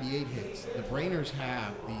 1998 hits. The Brainers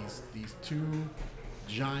have these two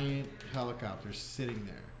giant helicopters sitting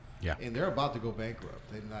there. Yeah. And they're about to go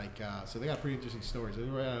bankrupt. And like, so they got pretty interesting stories. They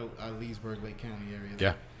were at Leesburg, Lake County area.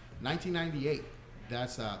 Yeah. 1998.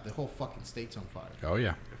 That's the whole fucking state's on fire. Oh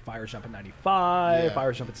yeah. Fire jump at 95, Yeah.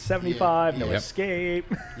 fire jump at 75, Yeah. no Yep. escape.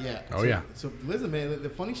 Yeah. Oh, so, yeah. So listen, man. The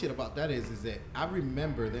funny shit about that is that I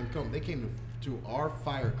remember them come. They came to our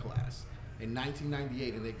fire class in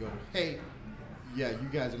 1998, and they go, "Hey, yeah, you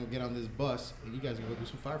guys are gonna get on this bus, and you guys are gonna go do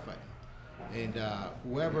some firefighting. And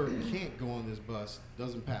whoever can't go on this bus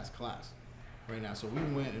doesn't pass class right now." So we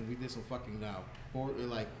went and we did some fucking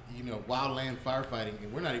wildland firefighting,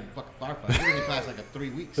 and we're not even fucking firefighting. We're in class like 3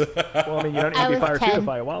 weeks. Well, I mean, you don't need I to be was fired 10. too to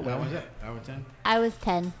fight a wildland. How was that? I was 10. I was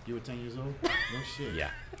 10. You were 10 years old. No shit. Yeah.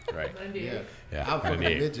 Right. Yeah. Yeah. I was fucking a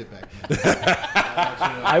 98. midget back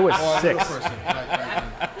then. I was Or a little 6. person, right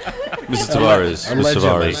then. Mrs. Tavares. Ms.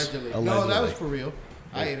 Allegedly. Tavares. No, that was for real.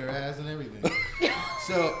 I ate her ass and everything.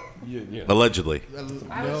 So, Allegedly. no,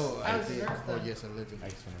 I I was a did. nurse Oh, then. yes, allegedly.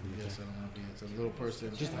 Yes, I don't want to be. It's a little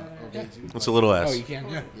person. Just of age. It's a little Oh, ass. you can.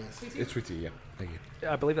 Yeah. Yes. It's sweet tea. Yeah. Thank you.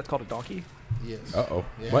 I believe that's called a donkey. Yes. Uh oh.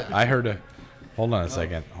 Yeah. What? I heard a. Hold on a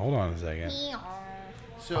second. Hold on a second.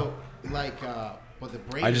 So, like, but the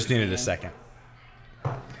brain. I just needed a second.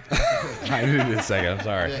 I needed a second. I'm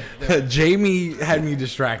sorry. The- Jamie had me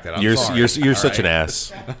distracted. I'm You're sorry. you're All such an right.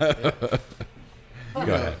 ass. Go ahead.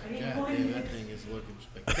 God damn, that thing is looking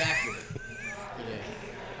spectacular today.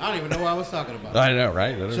 I don't even know what I was talking about. I know,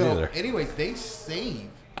 right? I don't So, either. anyways, they saved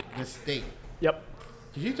the state. Yep.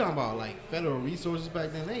 Cause you talking about like federal resources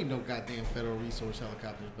back then? There ain't no goddamn federal resource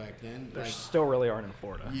helicopters back then. There Like, still really aren't in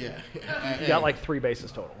Florida. yeah. You got like 3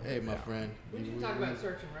 bases total. Hey, my friend. We can talk about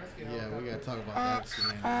search and rescue. Yeah, we gotta talk about that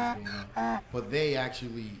scenario that's going on. But they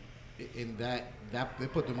actually, in that they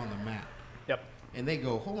put them on the map, Yep. and they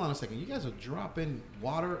go, hold on a second, you guys are dropping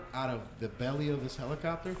water out of the belly of this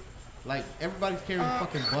helicopter. Like everybody's carrying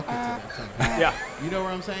fucking buckets at that time. Yeah. You know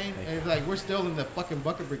what I'm saying? And it's like we're still in the fucking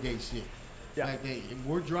bucket brigade shit. Yeah. Like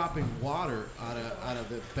we're dropping water out of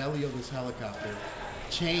the belly of this helicopter.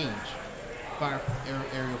 Change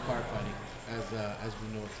aerial firefighting as we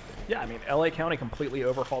know it today. Yeah, I mean, LA County completely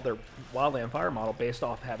overhauled their wildland fire model based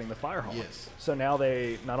off having the fire hall. Yes. So now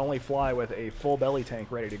they not only fly with a full belly tank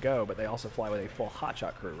ready to go, but they also fly with a full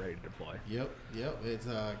hotshot crew ready to deploy. Yep. It's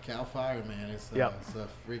Cal Fire, man. It's Yep. it's a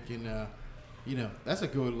freaking that's a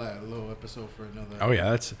good little episode for another. Oh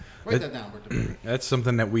yeah, that's Write that down, Bert. that's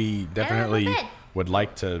something that we definitely bed. would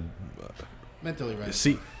like to Mentally right.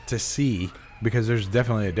 see because there's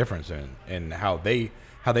definitely a difference in how they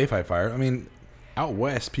fight fire. I mean, out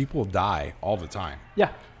west people die all the time, Yeah.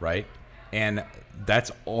 right? And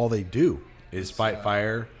that's all they do is fight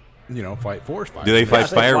fire, fight forest fire. Do they fight I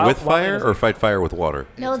think fire with wildland fire is or fight fire with water?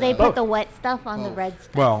 No, It's, they both. put the wet stuff on the Both. red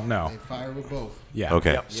stuff. Well, no. They fire with both. Yeah.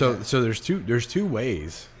 Okay. Yep. So Yeah. so there's two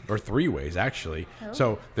ways or 3 ways actually. Oh.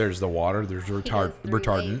 So there's the water, there's goes 3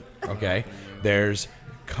 retardant, okay? There's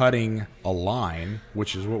cutting a line,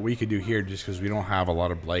 which is what we could do here, just because we don't have a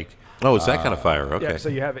lot of like. Oh, it's that kind of fire. Okay. Yeah, so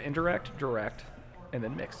you have indirect, direct, and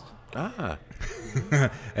then mixed. Ah.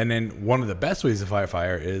 And then one of the best ways to fight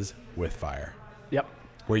fire is with fire, Yep.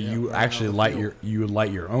 where you actually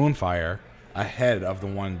light your own fire ahead of the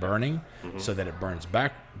one burning, so that it burns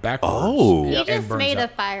backwards. Oh. He and just burns made a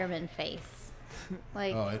up. fireman face.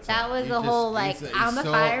 Like it's that was the whole like he's I'm a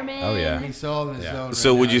so- fireman. Oh, yeah. He's all in his zone.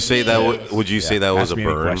 So right would now. you say that? Would you say that was Ask a me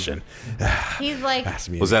any burn? question. He's like Ask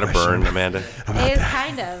me Was any that a question. burn, Amanda? it's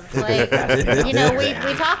kind of like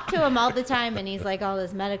we talk to him all the time, and he's like all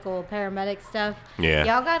this medical paramedic stuff. Yeah.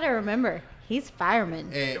 Y'all got to remember, he's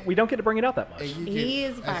fireman. And- We don't get to bring it up that much. and you He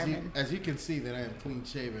is a as fireman. as you can see, that I am clean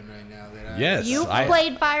shaven right now. That I, Yes. You I-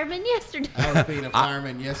 played fireman yesterday. I was being a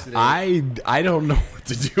fireman yesterday. I don't know what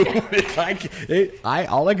to do.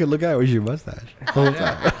 All I could look at was your mustache. The whole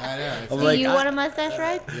time. I know. It's I'm Do like, you want a mustache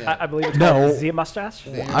ride? I believe it's No. called Z mustache.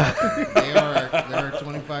 They are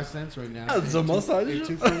 25 cents right now. It's a mustache? They're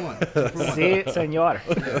 2 for 1. 2 for 1. Si, senor.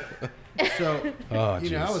 So, Oh, I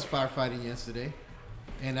jeez. was firefighting yesterday,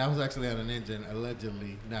 and I was actually on an engine.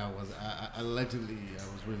 Allegedly, I was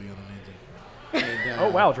really on an engine. And, Oh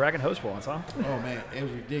wow, dragon hose for once, huh? Oh man, it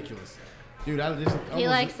was ridiculous, dude. He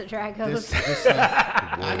likes to drag hose.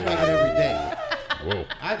 I drag it every day. Whoa.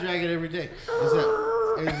 I drag it every day.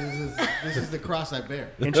 This is the cross I bear.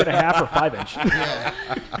 Inch and a half or 5 inch. Yeah.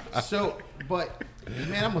 So, but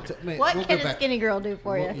man, I'm gonna man. What we'll can get a back. skinny girl do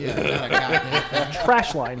for you? Yeah, not a goddamn thing.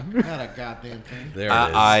 Trash line. Not a goddamn thing. There it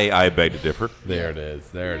is. I beg to differ. There it is.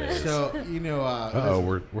 There it is. So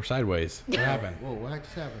Uh-oh, we're sideways. What happened? Whoa, what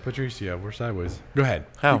just happened? Patricia, we're sideways. Go ahead.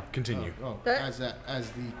 How? Continue. Oh, That- as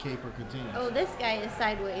the caper continues. Oh, this guy is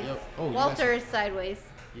sideways. Yep. Oh, you Walter is sideways.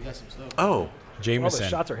 You got some stuff. Oh. All the Jameson.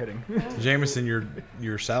 shots are hitting. Jameson,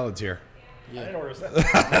 your salad's here. Yeah. I order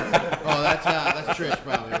that. Oh, that's Trish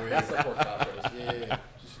probably. Right? Yeah.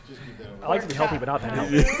 Just keep that over. I like to be healthy, but not that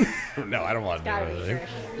healthy. No, I don't want to do Gotta be anything.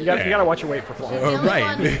 Trish. You got to watch your weight for flying. He's the only right.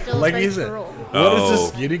 one who still Like you breaks said. the rule. What does Oh. this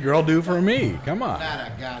skinny girl do for me? Come on. Not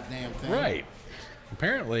a goddamn thing. Right.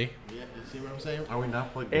 Apparently. Yeah, you see what I'm saying? Are we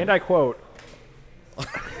not plugged And I quote,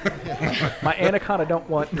 my anaconda don't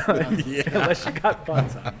want none unless you got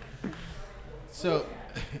buns on. So,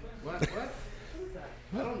 what? I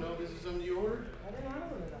don't know. This is something you ordered?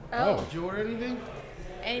 Oh, Did you order anything?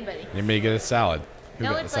 anybody. Anybody get a salad? Who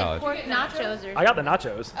No, got it's the salad? like pork nachos or. I got the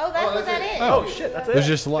nachos. Oh, that's what that is. Oh shit, that's it. There's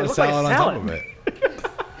just a lot It of looks like salad on top of it.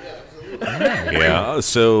 Yeah.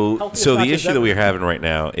 So Healthiest the nachos issue that we're ever. having right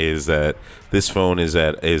now is that this phone is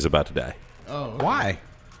about to die. Oh, okay. Why?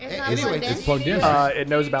 It's not Anyway, plugged in. It's plugged in. It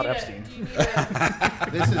knows about Epstein.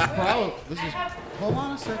 This is hold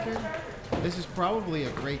on a second. This is probably a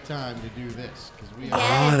great time to do this because we are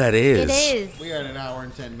Yes, that is. It is. we are at an hour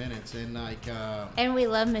and 10 minutes, and And we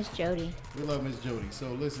love Miss Jody. we love Miss Jody. So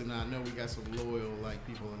listen, I know we got some loyal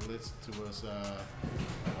people that listen to us,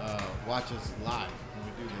 watch us live when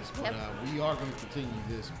we do this, but we are going to continue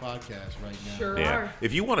this podcast right now. Sure Yeah. are.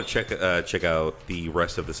 If you want to check out the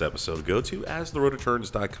rest of this episode, go to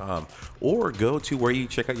astheroadreturns.com or go to where you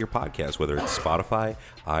check out your podcast, whether it's Spotify,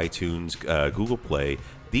 iTunes, Google Play.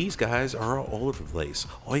 These guys are all over the place.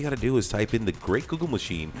 All you got to do is type in the great Google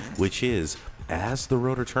machine, which is As the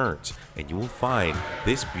Road Returns, and you will find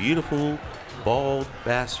this beautiful bald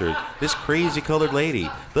bastard, this crazy colored lady,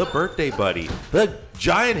 the birthday buddy, the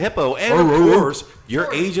giant hippo, and of course, your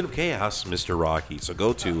agent of chaos, Mr. Rocky. So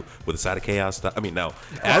go to with a side of chaos.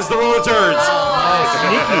 As the Road Returns.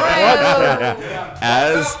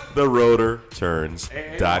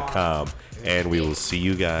 AsTheRotorTurns.com. And we will see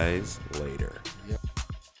you guys later.